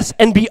ability, yes,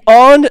 and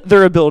beyond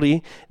their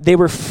ability, they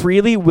were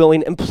freely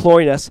willing,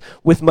 imploring us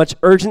with much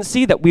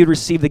urgency that we would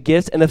receive the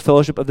gifts and the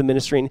fellowship of the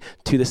ministering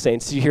to the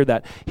saints. Did you hear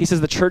that? He says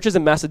the churches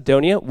in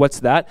Macedonia, what's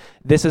that?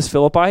 This is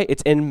Philippi.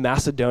 It's in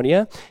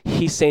Macedonia.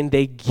 He's saying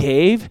they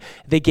gave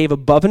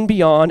above and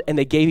beyond, and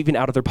they gave even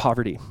out of their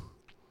poverty.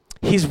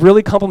 He's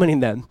really complimenting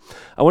them.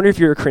 I wonder if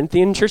you're a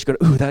Corinthian church, going,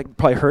 ooh, that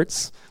probably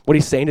hurts, what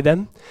he's saying to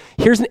them.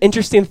 Here's an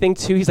interesting thing,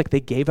 too. He's like, they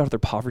gave out of their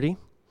poverty.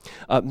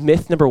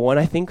 Myth number 1,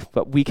 I think,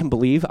 but I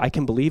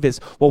can believe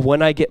is, well,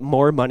 when I get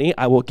more money,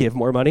 I will give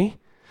more money.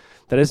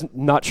 That is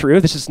not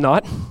true. This is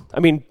not. I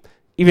mean,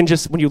 Even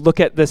just when you look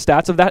at the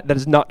stats of that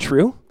is not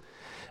true.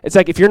 It's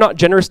like if you're not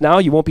generous now,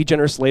 you won't be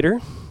generous later.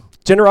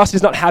 Generosity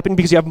is not happening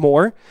because you have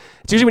more.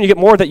 It's usually when you get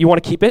more that you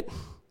want to keep it.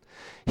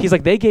 He's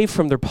like, they gave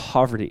from their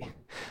poverty.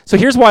 So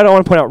here's why I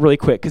want to point out really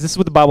quick, because this is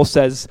what the Bible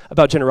says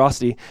about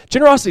generosity.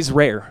 Generosity is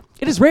rare.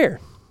 It is rare.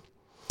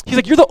 He's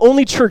like, you're the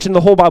only church in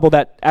the whole Bible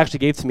that actually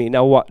gave to me.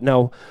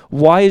 Now,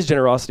 why is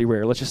generosity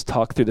rare? Let's just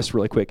talk through this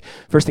really quick.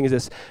 First thing is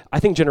this. I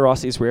think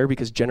generosity is rare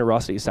because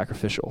generosity is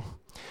sacrificial.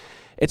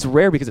 It's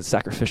rare because it's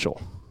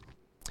sacrificial.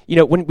 You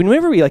know,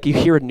 whenever you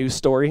hear a news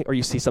story or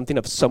you see something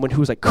of someone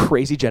who's like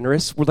crazy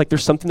generous, we're like,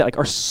 there's something that like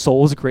our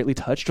soul is greatly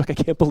touched. Like, I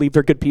can't believe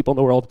they're good people in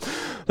the world.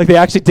 Like they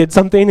actually did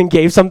something and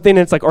gave something, and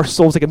it's like our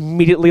souls like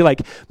immediately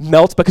like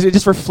melt because it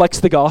just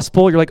reflects the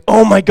gospel. You're like,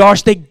 oh my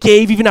gosh, they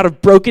gave even out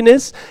of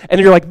brokenness. And then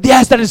you're like,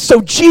 yes, that is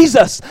so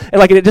Jesus. And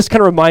like it just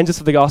kind of reminds us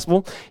of the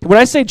gospel. When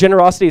I say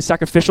generosity is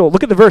sacrificial,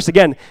 look at the verse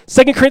again.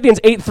 2 Corinthians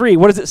 8:3.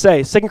 What does it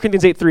say? 2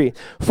 Corinthians 8:3.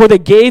 For they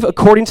gave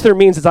according to their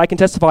means, as I can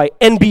testify,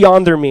 and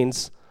beyond their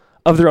means,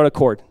 of their own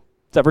accord. Is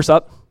that verse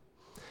up?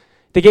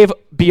 They gave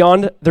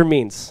beyond their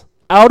means,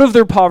 out of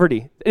their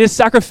poverty. It is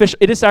sacrificial.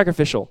 It is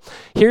sacrificial.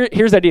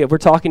 Here's the idea. We're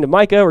talking to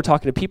Micah. We're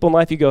talking to people in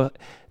life. You go,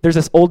 there's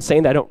this old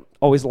saying that I don't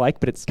always like,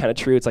 but it's kind of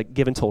true. It's like,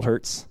 given told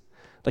hurts.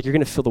 Like you're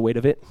going to feel the weight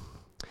of it.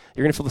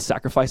 You're going to feel the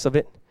sacrifice of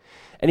it.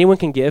 Anyone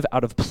can give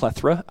out of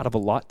plethora, out of a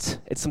lot.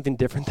 It's something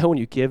different, though, when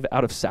you give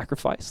out of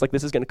sacrifice. Like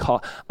this is going to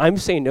cost. I'm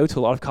saying no to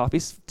a lot of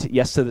copies.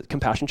 Yes to the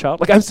Compassion Child.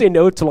 Like I'm saying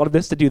no to a lot of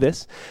this to do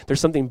this. There's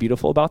something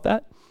beautiful about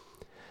that.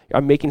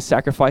 I'm making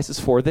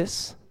sacrifices for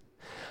this.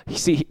 You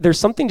see, there's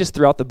something just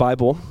throughout the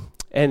Bible,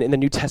 and in the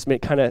New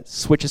Testament it kind of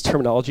switches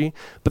terminology,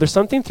 but there's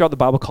something throughout the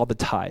Bible called the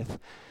tithe.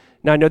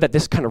 Now, I know that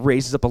this kind of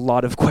raises up a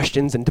lot of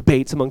questions and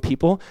debates among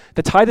people.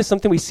 The tithe is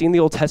something we see in the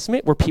Old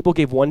Testament where people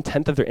gave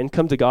 1/10 of their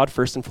income to God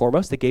first and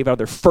foremost. They gave out of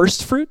their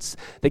first fruits.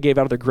 They gave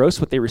out of their gross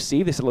what they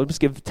received. They said, let's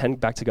give 10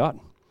 back to God.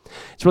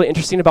 It's really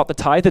interesting about the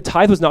tithe. The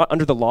tithe was not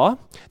under the law.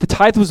 The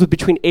tithe was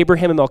between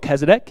Abraham and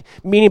Melchizedek,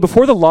 meaning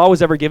before the law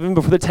was ever given,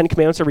 before the 10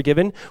 Commandments were ever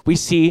given, we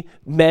see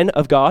men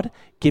of God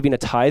giving a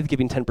tithe,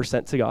 giving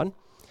 10% to God.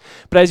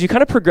 But as you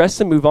kind of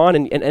progress and move on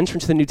and enter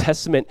into the New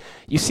Testament,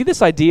 you see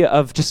this idea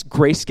of just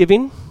grace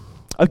giving,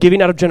 of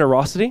giving out of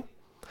generosity,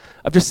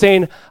 of just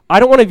saying, I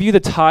don't want to view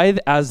the tithe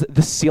as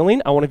the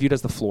ceiling, I want to view it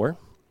as the floor.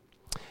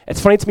 It's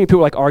funny to me,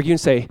 people like argue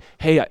and say,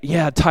 hey,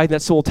 yeah, tithe,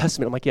 that's the Old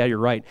Testament. I'm like, yeah, you're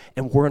right.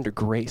 And we're under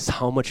grace.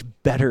 How much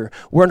better?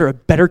 We're under a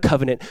better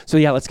covenant. So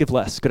yeah, let's give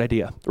less. Good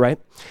idea, right?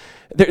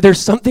 There's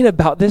something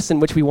about this in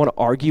which we want to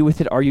argue with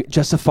it,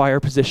 justify our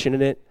position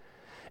in it.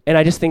 And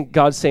I just think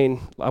God's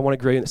saying, I want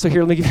to grow in this. So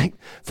here, let me give you,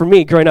 for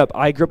me, growing up,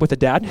 I grew up with a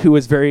dad who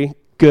was very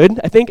good,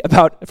 I think,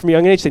 about, from a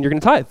young age, saying, you're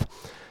going to tithe.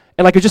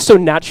 And like, it was just so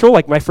natural,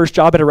 like my first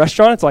job at a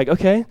restaurant, it's like,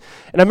 okay.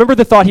 And I remember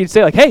the thought he'd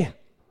say like, hey,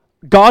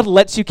 God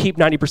lets you keep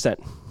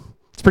 90%.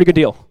 It's a pretty good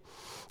deal.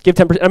 Give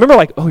 10%. I remember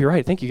like, oh, you're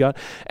right. Thank you, God.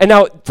 And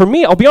now, for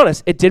me, I'll be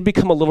honest, it did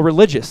become a little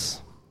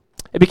religious.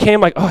 It became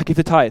like, oh, I give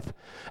the tithe.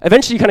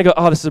 Eventually, you kind of go,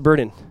 oh, this is a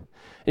burden.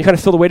 And you kind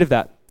of feel the weight of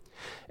that.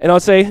 And I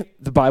would say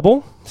the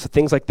Bible, so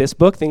things like this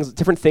book,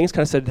 different things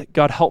kind of said,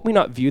 God, help me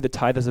not view the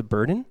tithe as a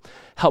burden.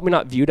 Help me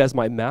not view it as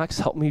my max.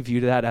 Help me view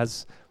that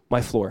as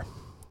my floor.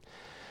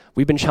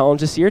 We've been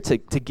challenged this year to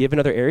give in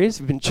other areas.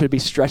 We've been to be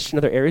stretched in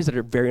other areas that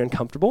are very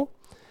uncomfortable.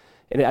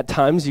 And at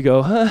times you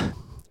go, huh.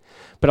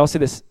 But I'll say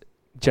this.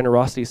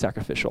 Generosity is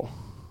sacrificial.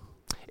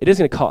 It is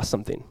going to cost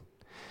something.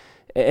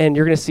 And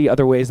you're going to see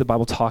other ways the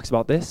Bible talks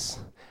about this.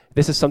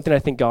 This is something I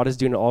think God is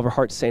doing in all of our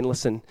hearts, saying,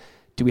 listen,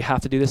 do we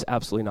have to do this?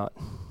 Absolutely not.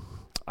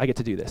 I get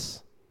to do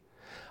this.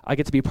 I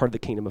get to be a part of the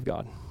kingdom of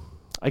God.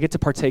 I get to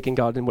partake in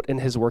God and in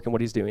his work and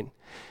what he's doing.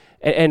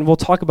 And we'll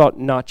talk about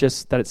not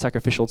just that it's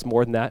sacrificial, it's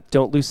more than that.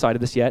 Don't lose sight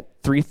of this yet.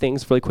 3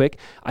 things really quick.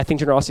 I think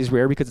generosity is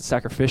rare because it's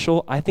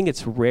sacrificial. I think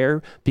it's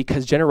rare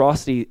because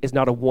generosity is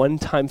not a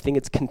one-time thing,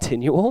 it's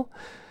continual.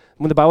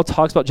 When the Bible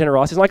talks about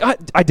generosity, it's like,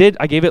 I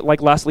gave it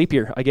like last leap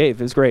year. It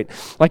was great.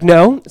 Like,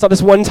 no, it's not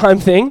this one-time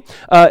thing.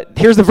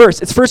 Here's the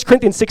verse. It's 1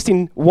 Corinthians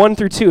 16, 1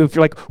 through 2. If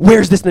you're like,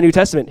 where's this in the New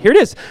Testament? Here it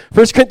is.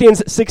 1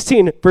 Corinthians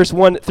 16, verse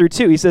 1 through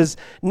 2. He says,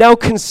 now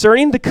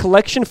concerning the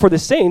collection for the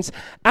saints,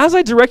 as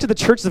I directed the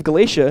churches of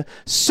Galatia,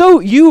 so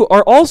you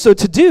are also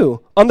to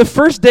do on the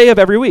first day of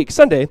every week,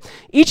 Sunday.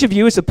 Each of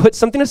you is to put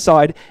something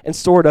aside and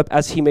store it up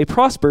as he may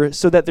prosper,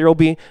 so that there will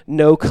be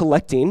no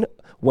collecting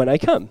when I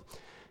come.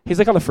 He's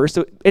like on the first,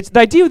 so it's the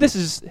idea of this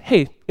is,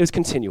 hey, it was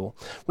continual.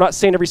 We're not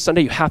saying every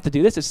Sunday you have to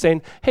do this. It's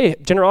saying, hey,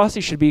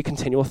 generosity should be a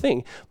continual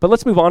thing. But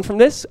let's move on from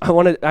this. I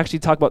want to actually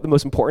talk about the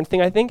most important thing,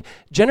 I think.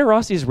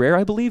 Generosity is rare,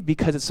 I believe,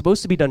 because it's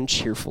supposed to be done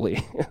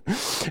cheerfully.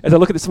 As I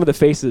look at some of the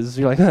faces,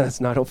 you're like,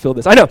 I don't feel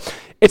this. I know.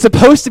 It's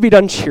supposed to be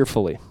done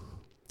cheerfully.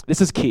 This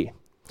is key.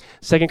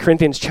 2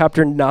 Corinthians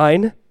chapter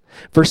 9,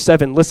 verse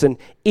 7, listen,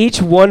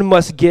 each one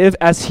must give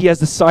as he has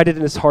decided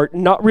in his heart,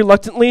 not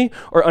reluctantly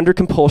or under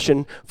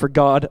compulsion, for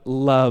God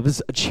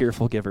loves a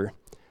cheerful giver.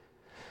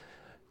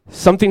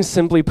 Something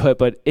simply put,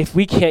 but if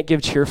we can't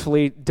give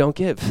cheerfully, don't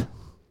give.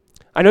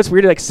 I know it's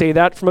weird to say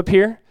that from up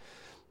here,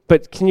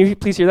 But can you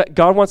please hear that?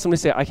 God wants somebody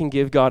to say, I can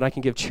give, God, I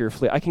can give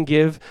cheerfully. I can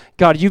give,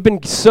 God, you've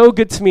been so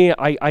good to me,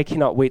 I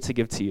cannot wait to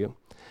give to you.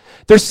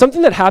 There's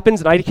something that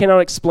happens, and I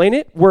cannot explain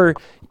it, where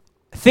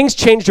things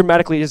change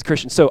dramatically as a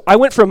Christian. So I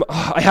went from,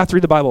 I have to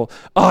read the Bible,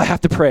 I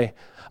have to pray,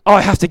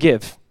 I have to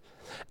give.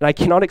 And I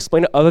cannot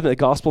explain it other than the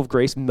gospel of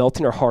grace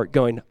melting our heart,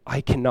 going,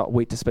 I cannot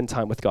wait to spend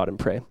time with God and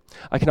pray.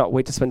 I cannot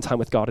wait to spend time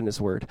with God in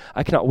his word.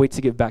 I cannot wait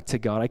to give back to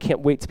God. I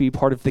can't wait to be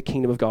part of the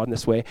kingdom of God in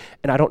this way.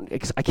 And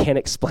I can't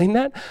explain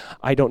that.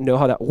 I don't know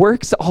how that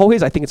works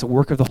always. I think it's a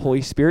work of the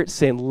Holy Spirit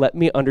saying, let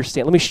me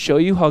understand. Let me show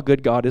you how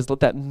good God is.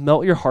 Let that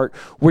melt your heart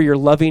where you're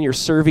loving, you're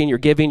serving, you're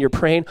giving, you're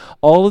praying.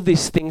 All of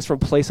these things from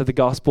a place of the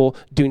gospel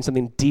doing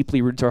something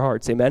deeply rooted to our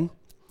hearts. Amen?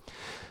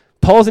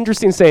 Paul's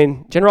interesting in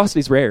saying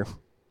generosity is rare.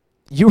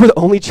 You were the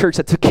only church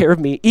that took care of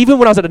me, even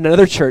when I was at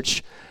another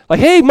church. Like,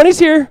 hey, money's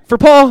here for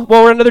Paul.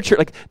 Well, we're at another church.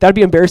 Like, that'd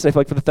be embarrassing, I feel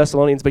like, for the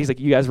Thessalonians. But he's like,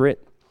 you guys were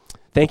it.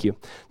 Thank you.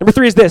 Number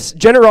 3 is this.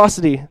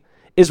 Generosity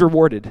is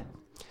rewarded.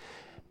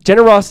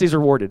 Generosity is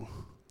rewarded.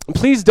 And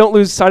please don't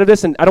lose sight of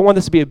this, and I don't want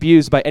this to be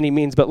abused by any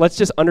means, but let's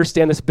just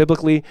understand this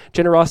biblically.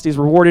 Generosity is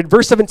rewarded.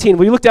 Verse 17.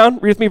 Will you look down?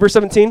 Read with me verse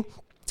 17.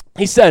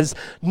 He says,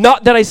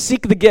 not that I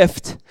seek the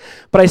gift,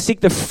 but I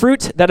seek the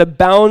fruit that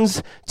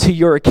abounds to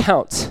your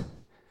account.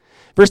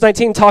 Verse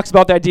 19 talks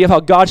about the idea of how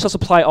God shall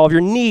supply all of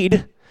your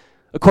need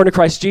according to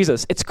Christ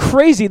Jesus. It's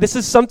crazy. This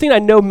is something I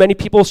know many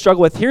people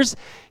struggle with. Here's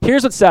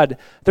what's sad.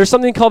 There's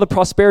something called the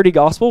prosperity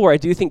gospel where I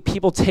do think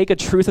people take a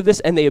truth of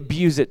this and they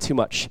abuse it too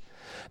much.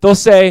 They'll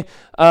say,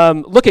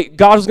 look, at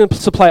God is going to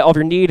supply all of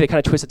your need. They kind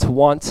of twist it to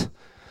want.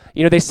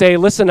 You know, they say,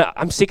 listen,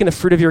 I'm seeking the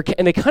fruit of your,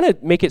 and they kind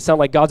of make it sound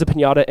like God's a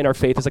piñata and our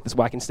faith is like this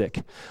whacking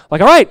stick.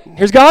 Like, all right,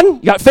 here's God.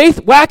 You got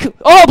faith, whack.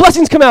 Oh,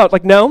 blessings come out.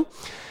 Like, no.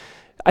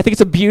 I think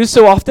it's abused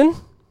so often.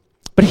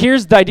 But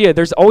here's the idea.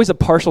 There's always a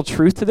partial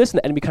truth to this, and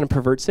the enemy kind of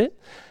perverts it.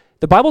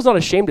 The Bible's not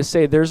ashamed to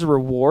say there's a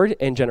reward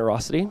in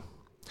generosity.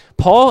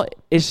 Paul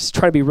is just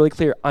trying to be really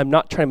clear. I'm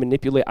not trying to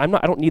manipulate. I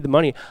don't need the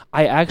money.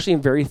 I actually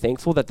am very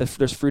thankful that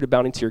there's fruit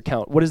abounding to your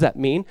account. What does that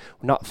mean?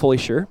 We're not fully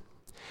sure.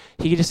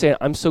 He could just say,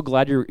 I'm so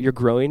glad you're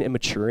growing and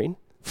maturing,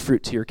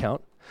 fruit to your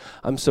account.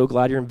 I'm so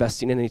glad you're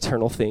investing in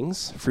eternal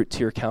things, fruit to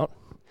your account.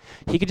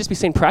 He could just be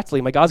saying practically,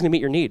 my God's going to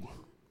meet your need.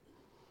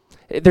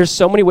 There's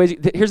so many ways.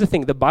 Here's the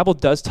thing. The Bible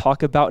does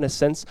talk about, in a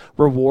sense,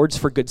 rewards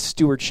for good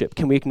stewardship.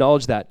 Can we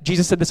acknowledge that?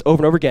 Jesus said this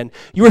over and over again.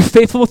 You are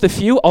faithful with the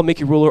few, I'll make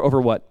you ruler over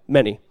what?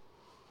 Many.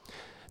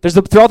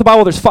 Throughout the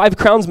Bible, there's 5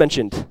 crowns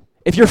mentioned.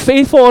 If you're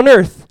faithful on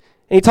earth,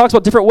 and he talks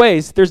about different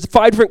ways, there's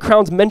 5 different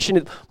crowns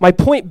mentioned. My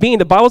point being,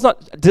 the Bible's not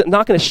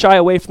going to shy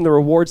away from the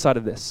reward side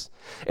of this.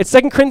 It's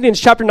 2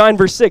 Corinthians chapter 9,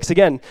 verse 6.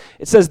 Again,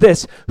 it says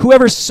this,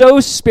 whoever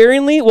sows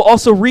sparingly will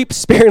also reap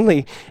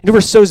sparingly, and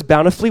whoever sows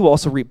bountifully will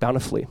also reap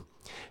bountifully.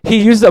 He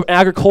uses an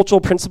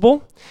agricultural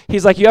principle.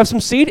 He's like, you have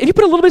some seed. If you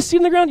put a little bit of seed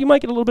in the ground, you might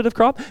get a little bit of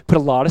crop. Put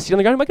a lot of seed in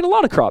the ground, you might get a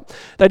lot of crop.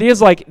 The idea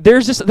is like,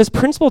 there's just this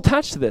principle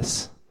attached to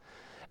this.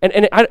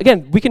 And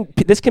again,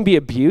 this can be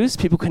abused.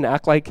 People can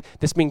act like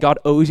this means God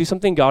owes you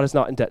something. God is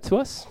not in debt to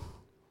us.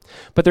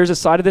 But there's a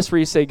side of this where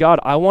you say, God,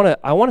 I want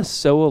to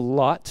sow a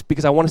lot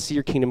because I want to see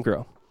your kingdom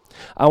grow.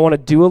 I want to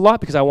do a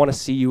lot because I want to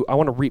see you. I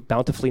want to reap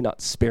bountifully, not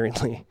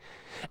sparingly.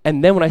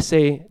 And then when I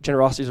say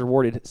generosity is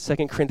rewarded,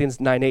 2 Corinthians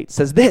 9:8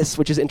 says this,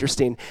 which is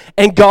interesting.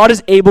 And God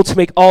is able to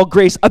make all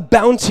grace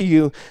abound to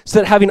you, so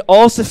that having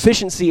all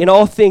sufficiency in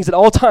all things at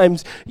all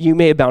times, you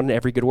may abound in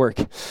every good work.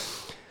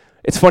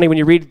 It's funny when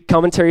you read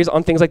commentaries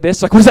on things like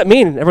this, like, what does that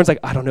mean? And everyone's like,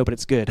 I don't know, but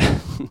it's good.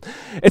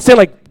 It's saying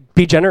like,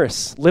 be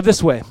generous, live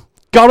this way.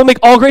 God will make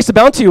all grace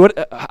abound to you.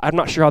 I'm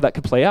not sure how that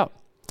could play out.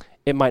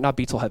 It might not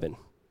be till heaven.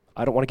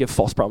 I don't want to give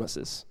false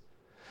promises.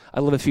 I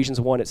love Ephesians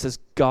 1. It says,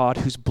 God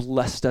who's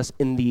blessed us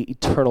in the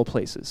eternal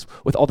places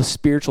with all the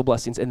spiritual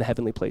blessings in the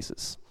heavenly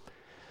places.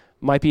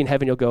 Might be in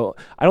heaven, you'll go,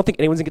 I don't think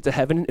anyone's going to get to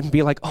heaven and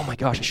be like, oh my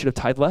gosh, I should have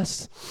tithed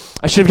less.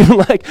 I should have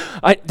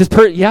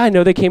given I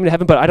know they came into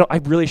heaven, but I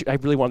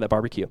really wanted that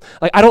barbecue.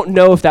 Like, I don't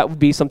know if that would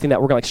be something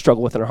that we're going to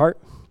struggle with in our heart.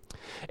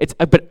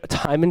 But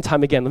time and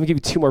time again, let me give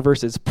you 2 more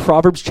verses.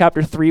 Proverbs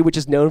chapter 3, which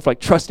is known for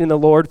trusting in the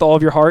Lord with all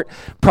of your heart.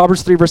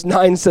 Proverbs 3 verse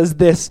 9 says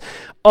this,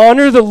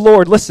 honor the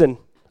Lord, listen,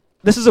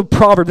 this is a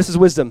proverb, this is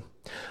wisdom.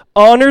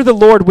 Honor the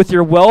Lord with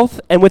your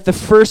wealth and with the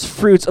first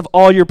fruits of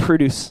all your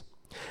produce.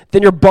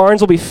 Then your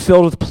barns will be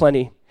filled with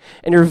plenty,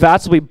 and your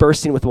vats will be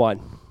bursting with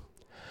wine.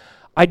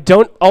 I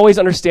don't always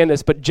understand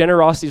this, but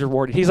generosity is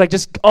rewarded. He's like,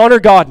 just honor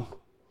God.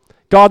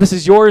 God, this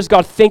is yours.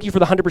 God, thank you for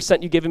the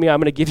 100% you've given me. I'm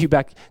going to give you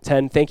back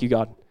 10. Thank you,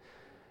 God.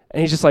 And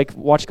he's just like,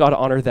 watch God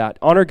honor that.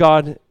 Honor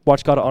God,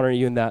 watch God honor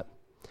you in that.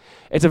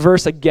 It's a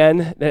verse,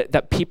 again,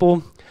 that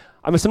people...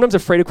 I'm sometimes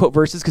afraid to quote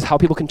verses because how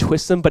people can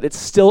twist them, but it's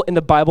still in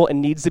the Bible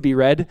and needs to be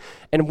read.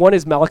 And one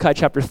is Malachi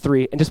chapter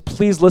 3. And just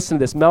please listen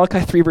to this.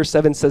 Malachi 3 verse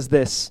 7 says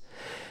this.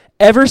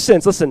 Ever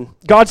since, listen,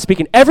 God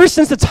speaking, ever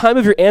since the time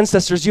of your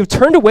ancestors, you have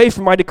turned away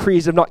from my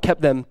decrees and have not kept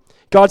them.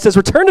 God says,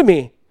 return to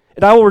me,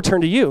 and I will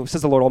return to you,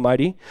 says the Lord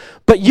Almighty.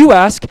 But you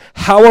ask,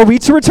 how are we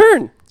to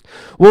return?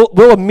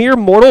 Will a mere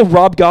mortal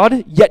rob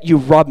God? Yet you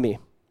rob me.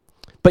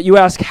 But you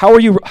ask, how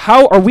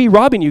are we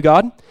robbing you,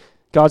 God?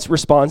 God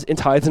responds, in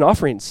tithes and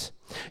offerings.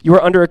 You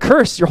are under a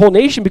curse, your whole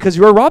nation, because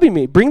you are robbing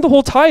me. Bring the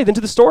whole tithe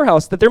into the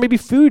storehouse, that there may be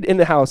food in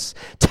the house.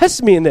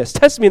 Test me in this,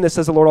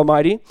 says the Lord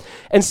Almighty,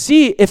 and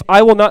see if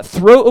I will not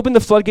throw open the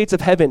floodgates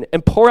of heaven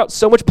and pour out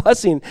so much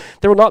blessing,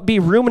 there will not be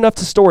room enough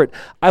to store it.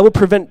 I will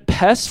prevent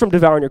pests from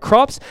devouring your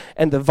crops,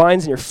 and the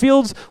vines in your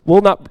fields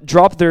will not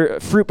drop their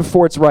fruit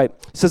before it's ripe,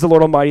 says the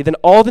Lord Almighty. Then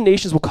all the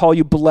nations will call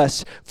you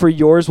blessed, for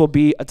yours will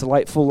be a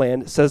delightful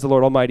land, says the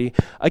Lord Almighty.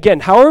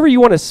 Again, however you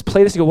want to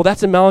play this, you go, well,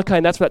 that's in Malachi,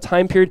 and that's for that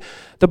time period.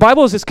 The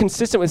Bible is just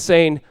consistent with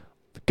saying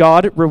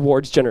God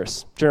rewards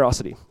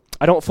generosity.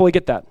 I don't fully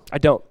get that. I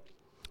don't.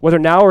 Whether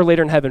now or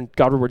later in heaven,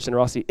 God rewards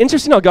generosity.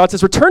 Interesting how God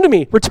says, return to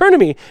me.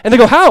 And they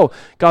go, how?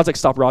 God's like,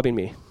 stop robbing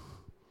me.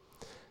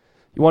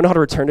 You want to know how to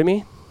return to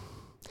me?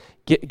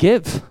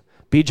 Give.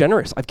 Be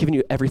generous. I've given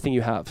you everything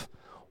you have.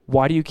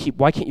 Why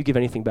can't you give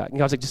anything back? And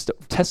God's like, just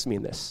test me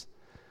in this.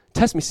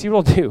 Test me, see what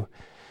I'll do.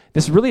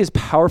 This really is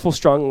powerful,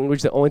 strong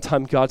language. The only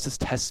time God says,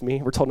 test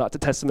me, we're told not to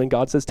test him, and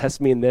God says, test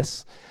me in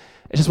this.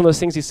 It's just one of those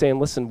things he's saying,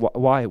 listen,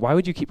 why? Why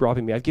would you keep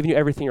robbing me? I've given you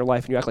everything in your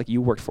life, and you act like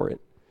you worked for it.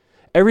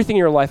 Everything in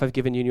your life I've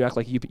given you, and you act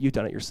like you've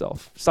done it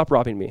yourself. Stop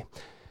robbing me.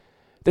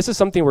 This is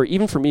something where,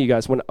 even for me, you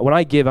guys, when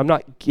I give, I'm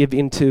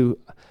giving to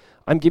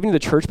the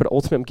church, but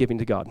ultimately I'm giving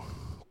to God.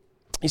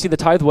 You see, the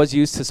tithe was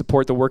used to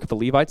support the work of the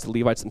Levites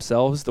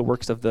themselves, the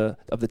works of the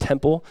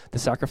temple, the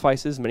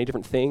sacrifices, many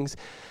different things.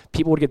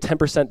 People would give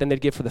 10%, then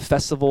they'd give for the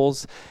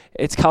festivals.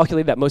 It's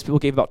calculated that most people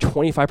gave about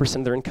 25%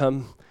 of their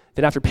income.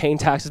 Then after paying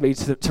taxes maybe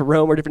to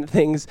Rome or different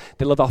things,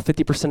 they left off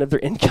 50% of their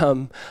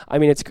income. I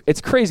mean,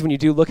 it's crazy when you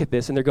do look at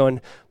this and they're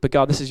going, but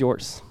God, this is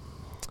yours.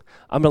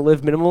 I'm going to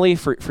live minimally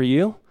for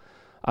you.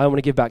 I want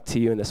to give back to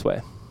you in this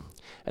way.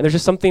 And there's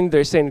just something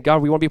they're saying,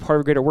 God, we want to be part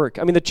of a greater work.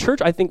 I mean, the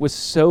church, I think, was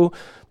so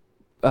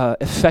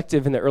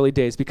effective in the early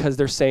days because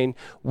they're saying,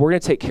 we're going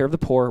to take care of the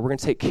poor, we're going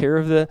to take care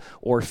of the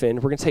orphan,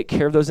 we're going to take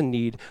care of those in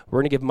need, we're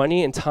going to give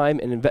money and time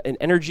and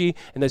energy,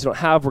 and those who don't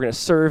have, we're going to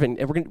serve, and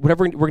we're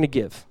going to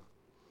give.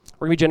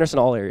 We're going to be generous in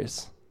all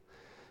areas.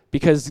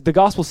 Because the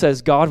gospel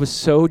says God was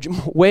so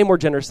way more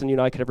generous than you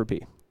and I could ever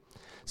be.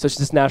 So it's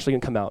just naturally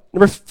going to come out.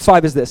 Number 4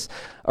 is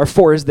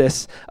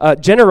this.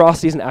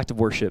 Generosity is an act of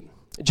worship.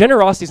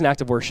 Generosity is an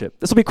act of worship.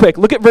 This will be quick.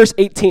 Look at verse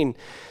 18.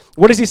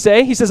 What does he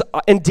say? He says,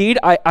 indeed,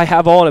 I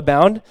have all and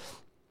abound,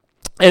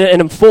 and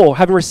am full,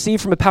 having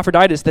received from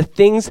Epaphroditus the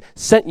things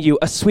sent you,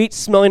 a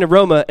sweet-smelling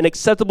aroma, an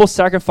acceptable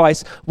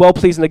sacrifice,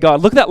 well-pleasing to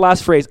God. Look at that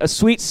last phrase, a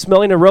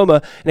sweet-smelling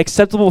aroma, an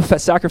acceptable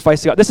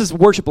sacrifice to God. This is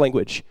worship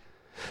language.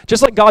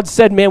 Just like God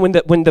said, man,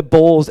 when the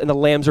bulls and the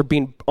lambs are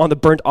being on the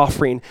burnt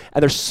offering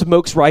and there's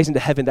smokes rising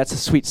to heaven, that's a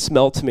sweet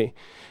smell to me.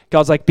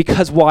 God's like,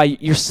 because why?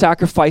 You're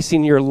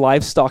sacrificing your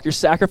livestock. You're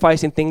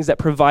sacrificing things that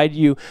provide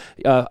you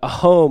a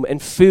home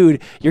and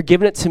food. You're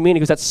giving it to me. And he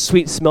goes, that's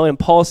sweet smelling. And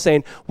Paul is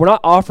saying, we're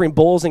not offering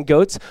bulls and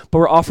goats, but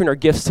we're offering our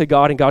gifts to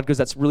God. And God goes,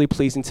 that's really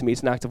pleasing to me.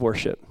 It's an act of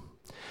worship.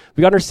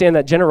 We got to understand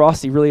that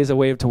generosity really is a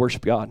way to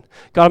worship God.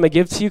 God, I'm going to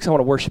give to you because I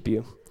want to worship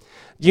you.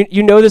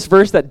 You know this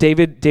verse that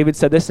David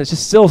said this, and it's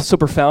just still so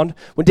profound.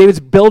 When David's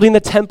building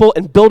the temple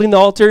and building the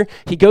altar,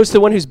 he goes to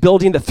the one who's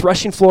building the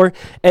threshing floor,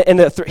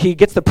 and he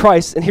gets the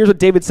price. And here's what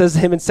David says to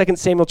him in 2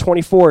 Samuel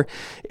 24.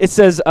 It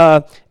says,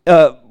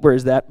 where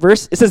is that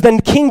verse? It says,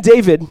 then King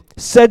David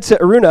said to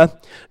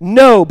Araunah,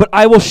 no, but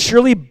I will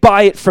surely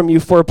buy it from you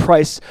for a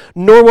price,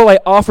 nor will I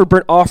offer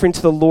burnt offering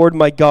to the Lord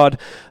my God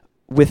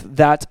with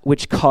that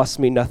which costs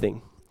me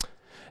nothing.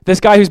 This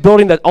guy who's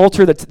building the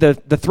altar,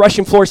 the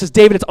threshing floor, says,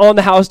 David, it's on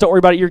the house. Don't worry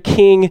about it. You're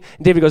king.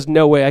 And David goes,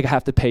 no way. I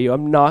have to pay you.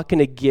 I'm not going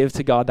to give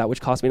to God that which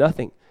costs me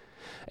nothing.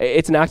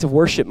 It's an act of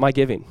worship, my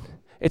giving.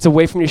 It's a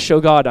way for me to show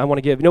God I want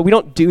to give. You know, we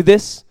don't do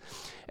this.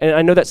 And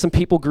I know that some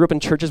people grew up in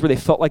churches where they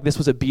felt like this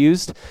was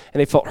abused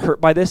and they felt hurt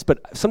by this.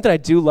 But something I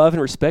do love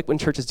and respect when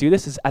churches do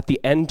this is at the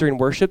end during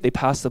worship, they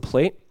pass the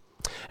plate.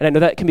 And I know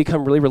that can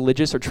become really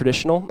religious or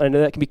traditional. And I know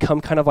that can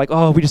become kind of like,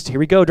 oh, here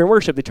we go during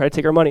worship. They try to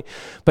take our money.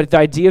 But the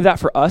idea of that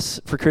for us,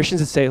 for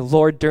Christians, is to say,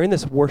 Lord, during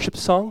this worship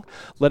song,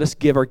 let us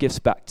give our gifts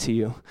back to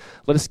you.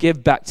 Let us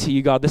give back to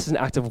you, God. This is an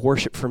act of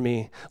worship for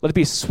me. Let it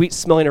be a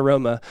sweet-smelling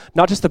aroma.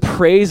 Not just the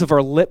praise of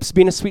our lips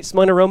being a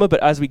sweet-smelling aroma,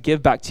 but as we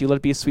give back to you, let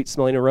it be a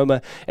sweet-smelling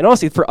aroma. And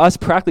honestly, for us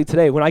practically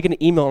today, when I get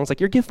an email and it's like,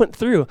 your gift went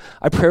through,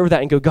 I pray over that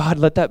and go, God,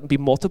 let that be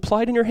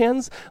multiplied in your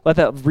hands. Let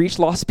that reach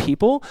lost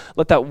people.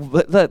 Let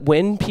that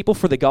win people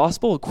for the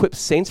gospel, equip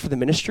saints for the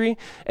ministry,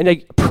 and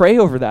I pray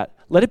over that.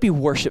 Let it be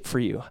worship for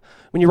you.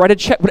 When you write a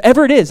check,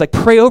 whatever it is, like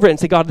pray over it and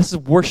say, God, this is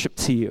worship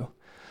to you.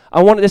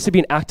 I want this to be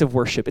an act of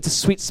worship. It's a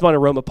sweet smelling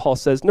aroma, Paul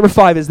says. Number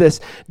 5 is this.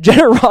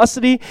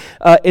 Generosity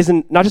is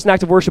not just an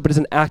act of worship, but is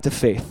an act of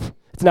faith.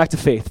 It's an act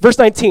of faith. Verse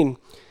 19,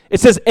 it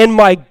says, and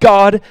my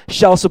God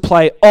shall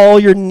supply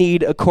all your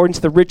need according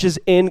to the riches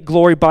in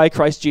glory by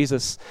Christ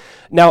Jesus.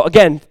 Now,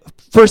 again,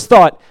 first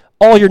thought,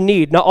 all your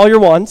need, not all your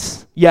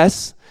wants.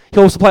 Yes,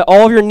 he'll supply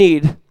all of your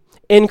need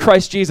in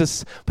Christ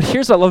Jesus. But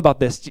here's what I love about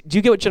this. Do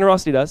you get what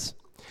generosity does?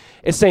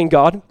 It's saying,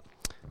 God,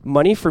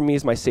 money for me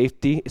is my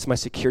safety. It's my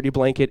security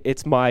blanket.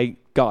 It's my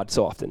God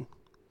so often.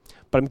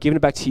 But I'm giving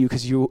it back to you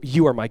because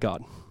you are my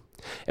God.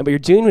 And what you're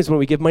doing is when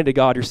we give money to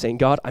God, you're saying,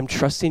 God, I'm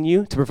trusting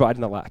you to provide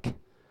in the lack.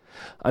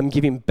 I'm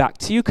giving back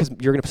to you because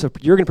you're going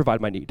to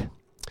provide my need.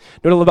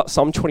 Know what I love about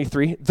Psalm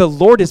 23? The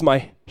Lord is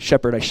my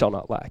shepherd, I shall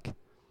not lack.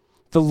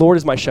 The Lord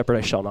is my shepherd,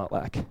 I shall not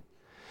lack.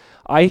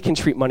 I can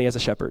treat money as a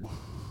shepherd.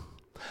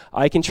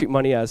 I can treat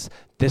money as,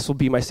 this will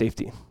be my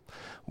safety.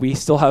 We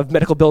still have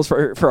medical bills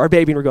for our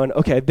baby, and we're going,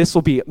 okay,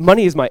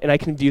 money is and I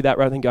can view that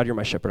rather than, God, you're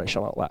my shepherd, I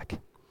shall not lack.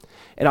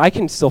 And I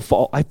can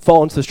still I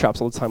fall into those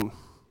traps all the time.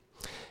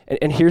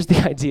 And here's the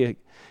idea.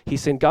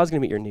 He's saying, God's going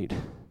to meet your need.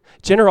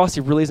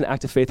 Generosity really is an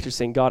act of faith. You're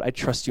saying, God, I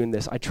trust you in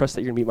this. I trust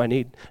that you're going to meet my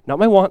need. Not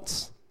my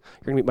wants.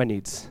 You're going to meet my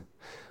needs.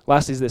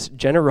 Lastly is this.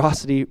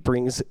 Generosity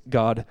brings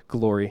God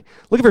glory.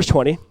 Look at verse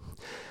 20.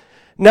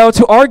 Now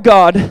to our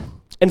God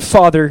and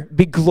Father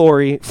be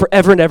glory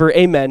forever and ever.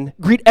 Amen.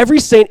 Greet every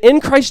saint in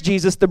Christ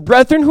Jesus. The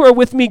brethren who are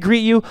with me greet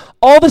you.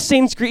 All the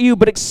saints greet you,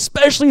 but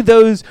especially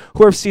those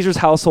who are of Caesar's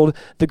household.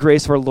 The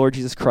grace of our Lord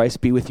Jesus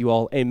Christ be with you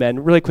all.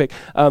 Amen. Really quick.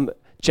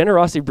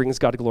 Generosity brings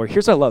God glory.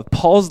 Here's what I love.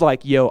 Paul's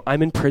like, yo,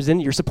 I'm in prison.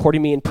 You're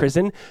supporting me in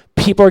prison.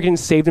 People are getting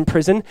saved in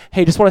prison.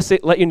 Hey, just want to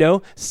let you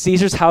know,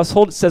 Caesar's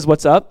household says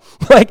what's up.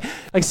 like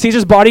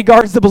Caesar's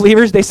bodyguards, the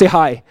believers, they say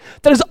hi.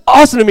 That is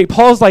awesome to me.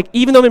 Paul's like,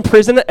 even though I'm in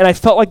prison and I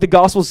felt like the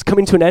gospel's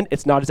coming to an end,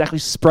 it's not. It's actually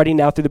spreading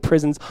now through the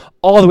prisons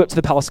all the way up to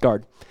the palace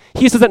guard.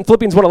 He says that in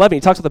Philippians 1:11. He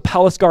talks about the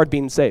palace guard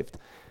being saved.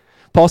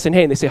 Paul's saying,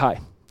 hey, and they say hi.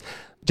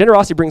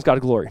 Generosity brings God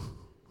glory.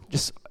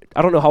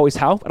 I don't know always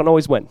how. I don't know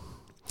always when.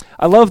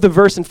 I love the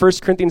verse in 1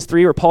 Corinthians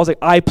 3 where Paul's like,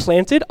 I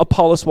planted,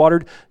 Apollos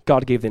watered,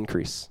 God gave the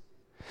increase.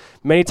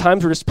 Many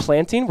times we're just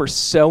planting, we're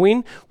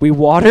sowing, we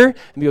water, and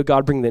we go,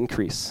 God, bring the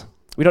increase.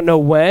 We don't know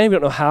when, we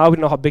don't know how, we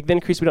don't know how big the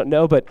increase, we don't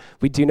know, but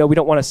we do know we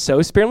don't want to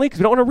sow sparingly because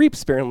we don't want to reap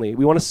sparingly.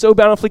 We want to sow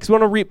bountifully because we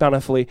want to reap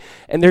bountifully.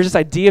 And there's this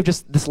idea of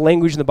just this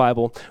language in the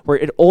Bible where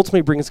it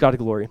ultimately brings God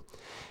glory.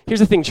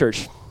 Here's the thing,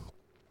 church.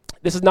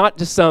 This is not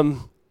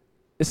some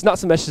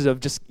message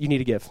of just you need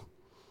to give.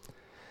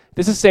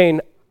 This is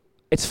saying,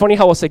 it's funny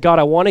how we'll say, God,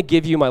 I want to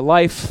give you my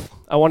life.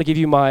 I want to give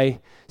you my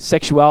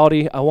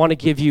sexuality. I want to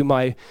give you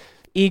my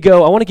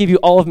ego. I want to give you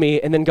all of me.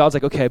 And then God's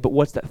like, okay, but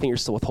what's that thing you're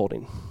still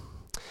withholding?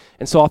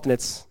 And so often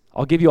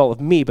I'll give you all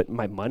of me, but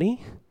my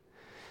money?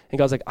 And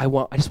God's like, I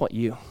just want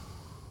you.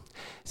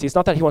 See, it's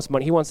not that he wants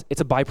money.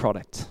 It's a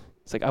byproduct.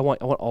 It's like, I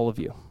want all of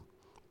you.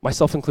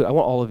 Myself included, I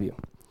want all of you.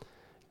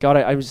 God,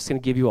 I'm just going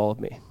to give you all of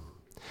me.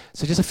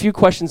 So just a few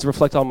questions to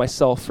reflect on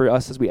myself for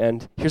us as we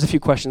end. Here's a few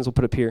questions we'll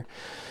put up here.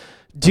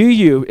 Do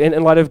you,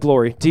 in light of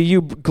glory, do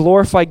you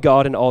glorify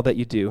God in all that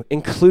you do,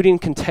 including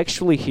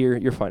contextually here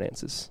your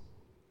finances?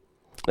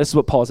 This is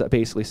what Paul's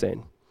basically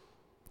saying.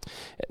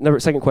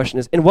 Second question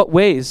is, in what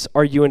ways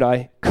are you and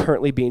I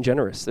currently being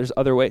generous? There's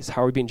other ways.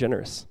 How are we being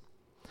generous?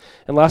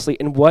 And lastly,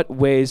 in what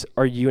ways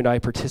are you and I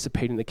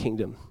participating in the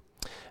kingdom?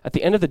 At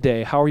the end of the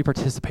day, how are we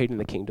participating in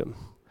the kingdom?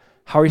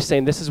 How are you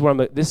saying, this is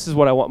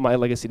what I want my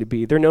legacy to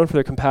be? They're known for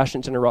their compassion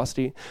and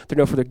generosity. They're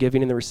known for their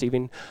giving and the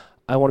receiving.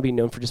 I want to be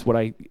known for just what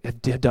I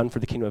have done for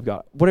the kingdom of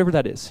God, whatever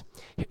that is.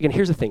 Again,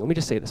 here's the thing. Let me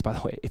just say this, by the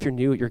way. If you're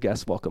new, you're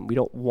guest welcome. We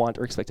don't want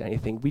or expect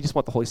anything. We just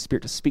want the Holy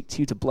Spirit to speak to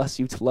you, to bless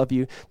you, to love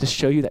you, to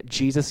show you that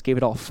Jesus gave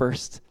it all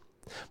first.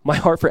 My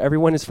heart for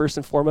everyone is first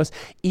and foremost.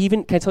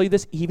 Can I tell you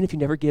this? Even if you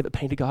never give a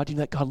penny to God, do you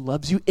know that God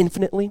loves you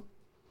infinitely? Do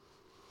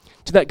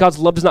you know that God's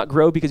love does not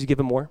grow because you give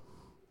him more?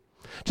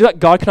 Do you know that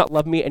God cannot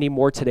love me any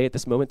more today at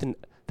this moment than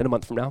a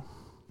month from now?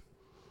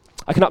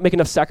 I cannot make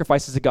enough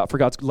sacrifices to God for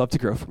God's love to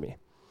grow for me.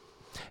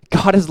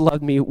 God has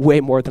loved me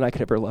way more than I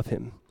could ever love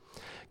him.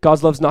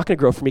 God's love is not going to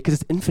grow for me because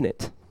it's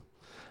infinite.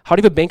 How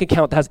do you have a bank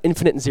account that has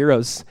infinite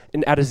zeros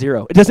and add a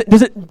zero? It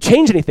doesn't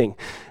change anything.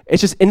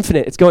 It's just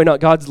infinite. It's going on.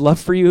 God's love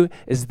for you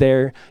is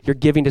there. Your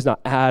giving does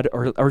not add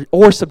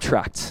or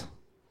subtract.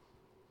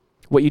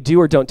 What you do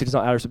or don't do does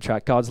not add or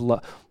subtract. God's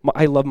love.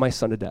 I love my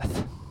son to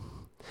death.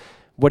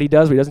 What he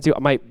does, what he doesn't do, I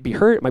might be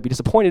hurt, I might be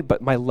disappointed,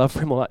 but my love for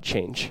him will not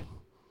change.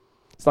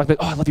 It's not like,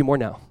 oh, I love you more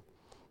now.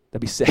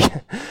 That'd be sick.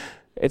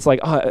 It's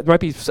like, there might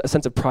be a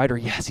sense of pride or,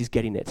 yes, he's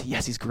getting it.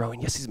 Yes, he's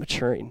growing. Yes, he's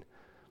maturing.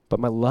 But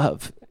my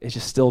love is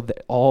just still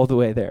all the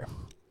way there.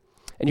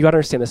 And you got to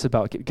understand this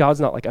about God's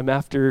not like, I'm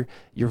after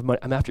your money,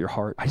 I'm after your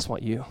heart. I just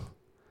want you.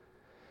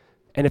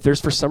 And if there's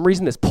for some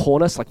reason this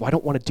pulling us, like, well, I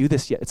don't want to do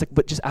this yet. It's like,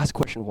 but just ask the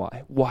question,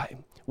 why? Why?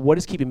 What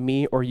is keeping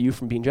me or you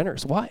from being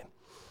generous? Why?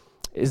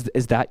 Is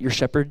that your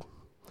shepherd?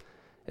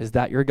 Is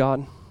that your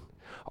God?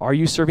 Are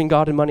you serving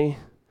God in money?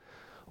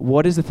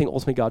 What is the thing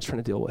ultimately God's trying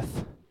to deal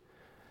with?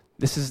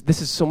 This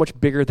is so much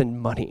bigger than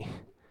money.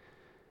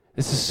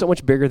 This is so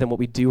much bigger than what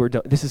we do or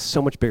don't. This is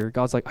so much bigger.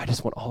 God's like, I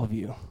just want all of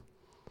you.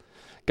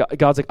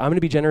 God's like, I'm going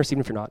to be generous even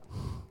if you're not.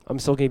 I'm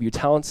still going to give you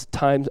talents,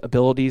 time,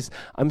 abilities.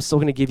 I'm still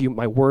going to give you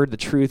my word, the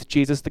truth,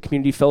 Jesus, the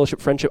community,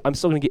 fellowship, friendship. I'm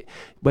still going to get,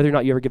 whether or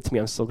not you ever give to me,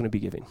 I'm still going to be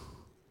giving.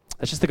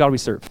 That's just the God we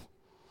serve.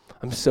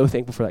 I'm so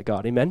thankful for that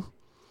God. Amen?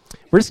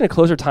 We're just going to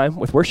close our time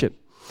with worship.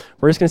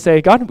 We're just going to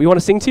say, God, we want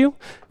to sing to you.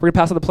 We're going to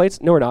pass out the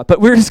plates. No, we're not.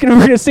 But we're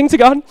going to sing to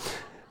God,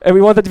 and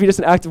we want that to be just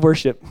an act of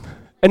worship.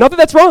 And not that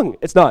that's wrong.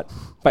 It's not,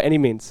 by any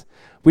means.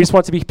 We just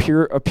want it to be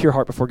a pure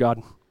heart before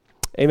God.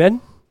 Amen?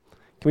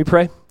 Can we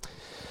pray?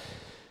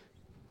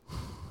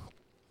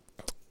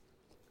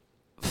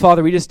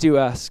 Father, we just do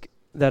ask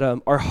that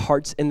our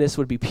hearts in this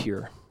would be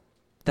pure,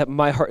 that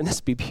my heart in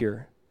this be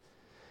pure.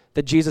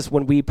 That Jesus,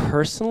 when we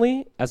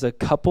personally, as a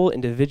couple,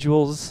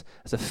 individuals,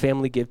 as a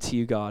family give to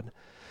you, God,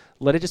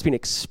 let it just be an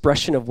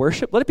expression of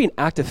worship. Let it be an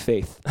act of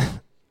faith.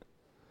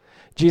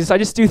 Jesus, I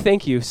just do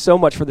thank you so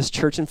much for this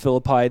church in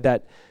Philippi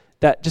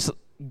that just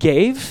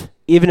gave,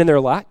 even in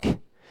their lack.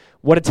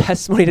 What a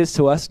testimony it is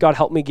to us. God,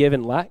 help me give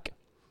in lack.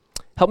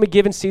 Help me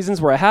give in seasons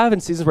where I have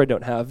and seasons where I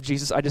don't have.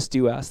 Jesus, I just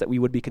do ask that we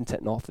would be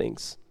content in all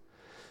things.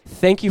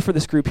 Thank you for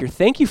this group here.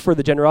 Thank you for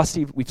the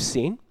generosity we've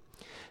seen.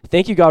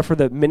 Thank you, God, for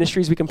the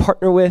ministries we can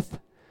partner with.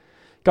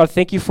 God,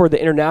 thank you for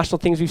the international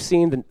things we've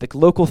seen, the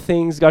local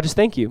things. God, just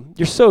thank you.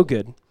 You're so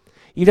good.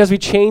 Even as we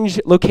change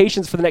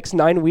locations for the next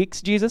 9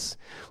 weeks, Jesus,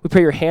 we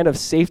pray your hand of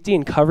safety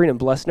and covering and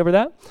blessing over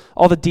that.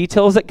 All the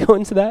details that go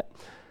into that.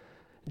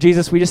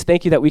 Jesus, we just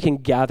thank you that we can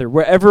gather.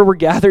 Wherever we're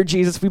gathered,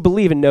 Jesus, we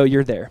believe and know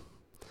you're there.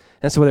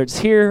 And so whether it's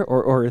here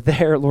or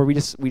there, Lord, we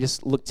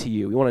just look to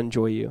you. We want to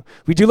enjoy you.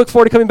 We do look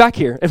forward to coming back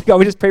here. And God,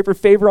 we just pray for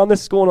favor on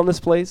this school and on this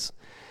place.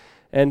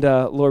 And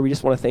Lord, we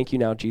just want to thank you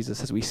now,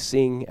 Jesus, as we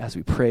sing, as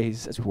we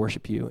praise, as we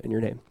worship you in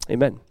your name.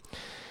 Amen.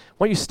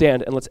 Why don't you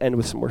stand and let's end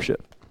with some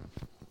worship.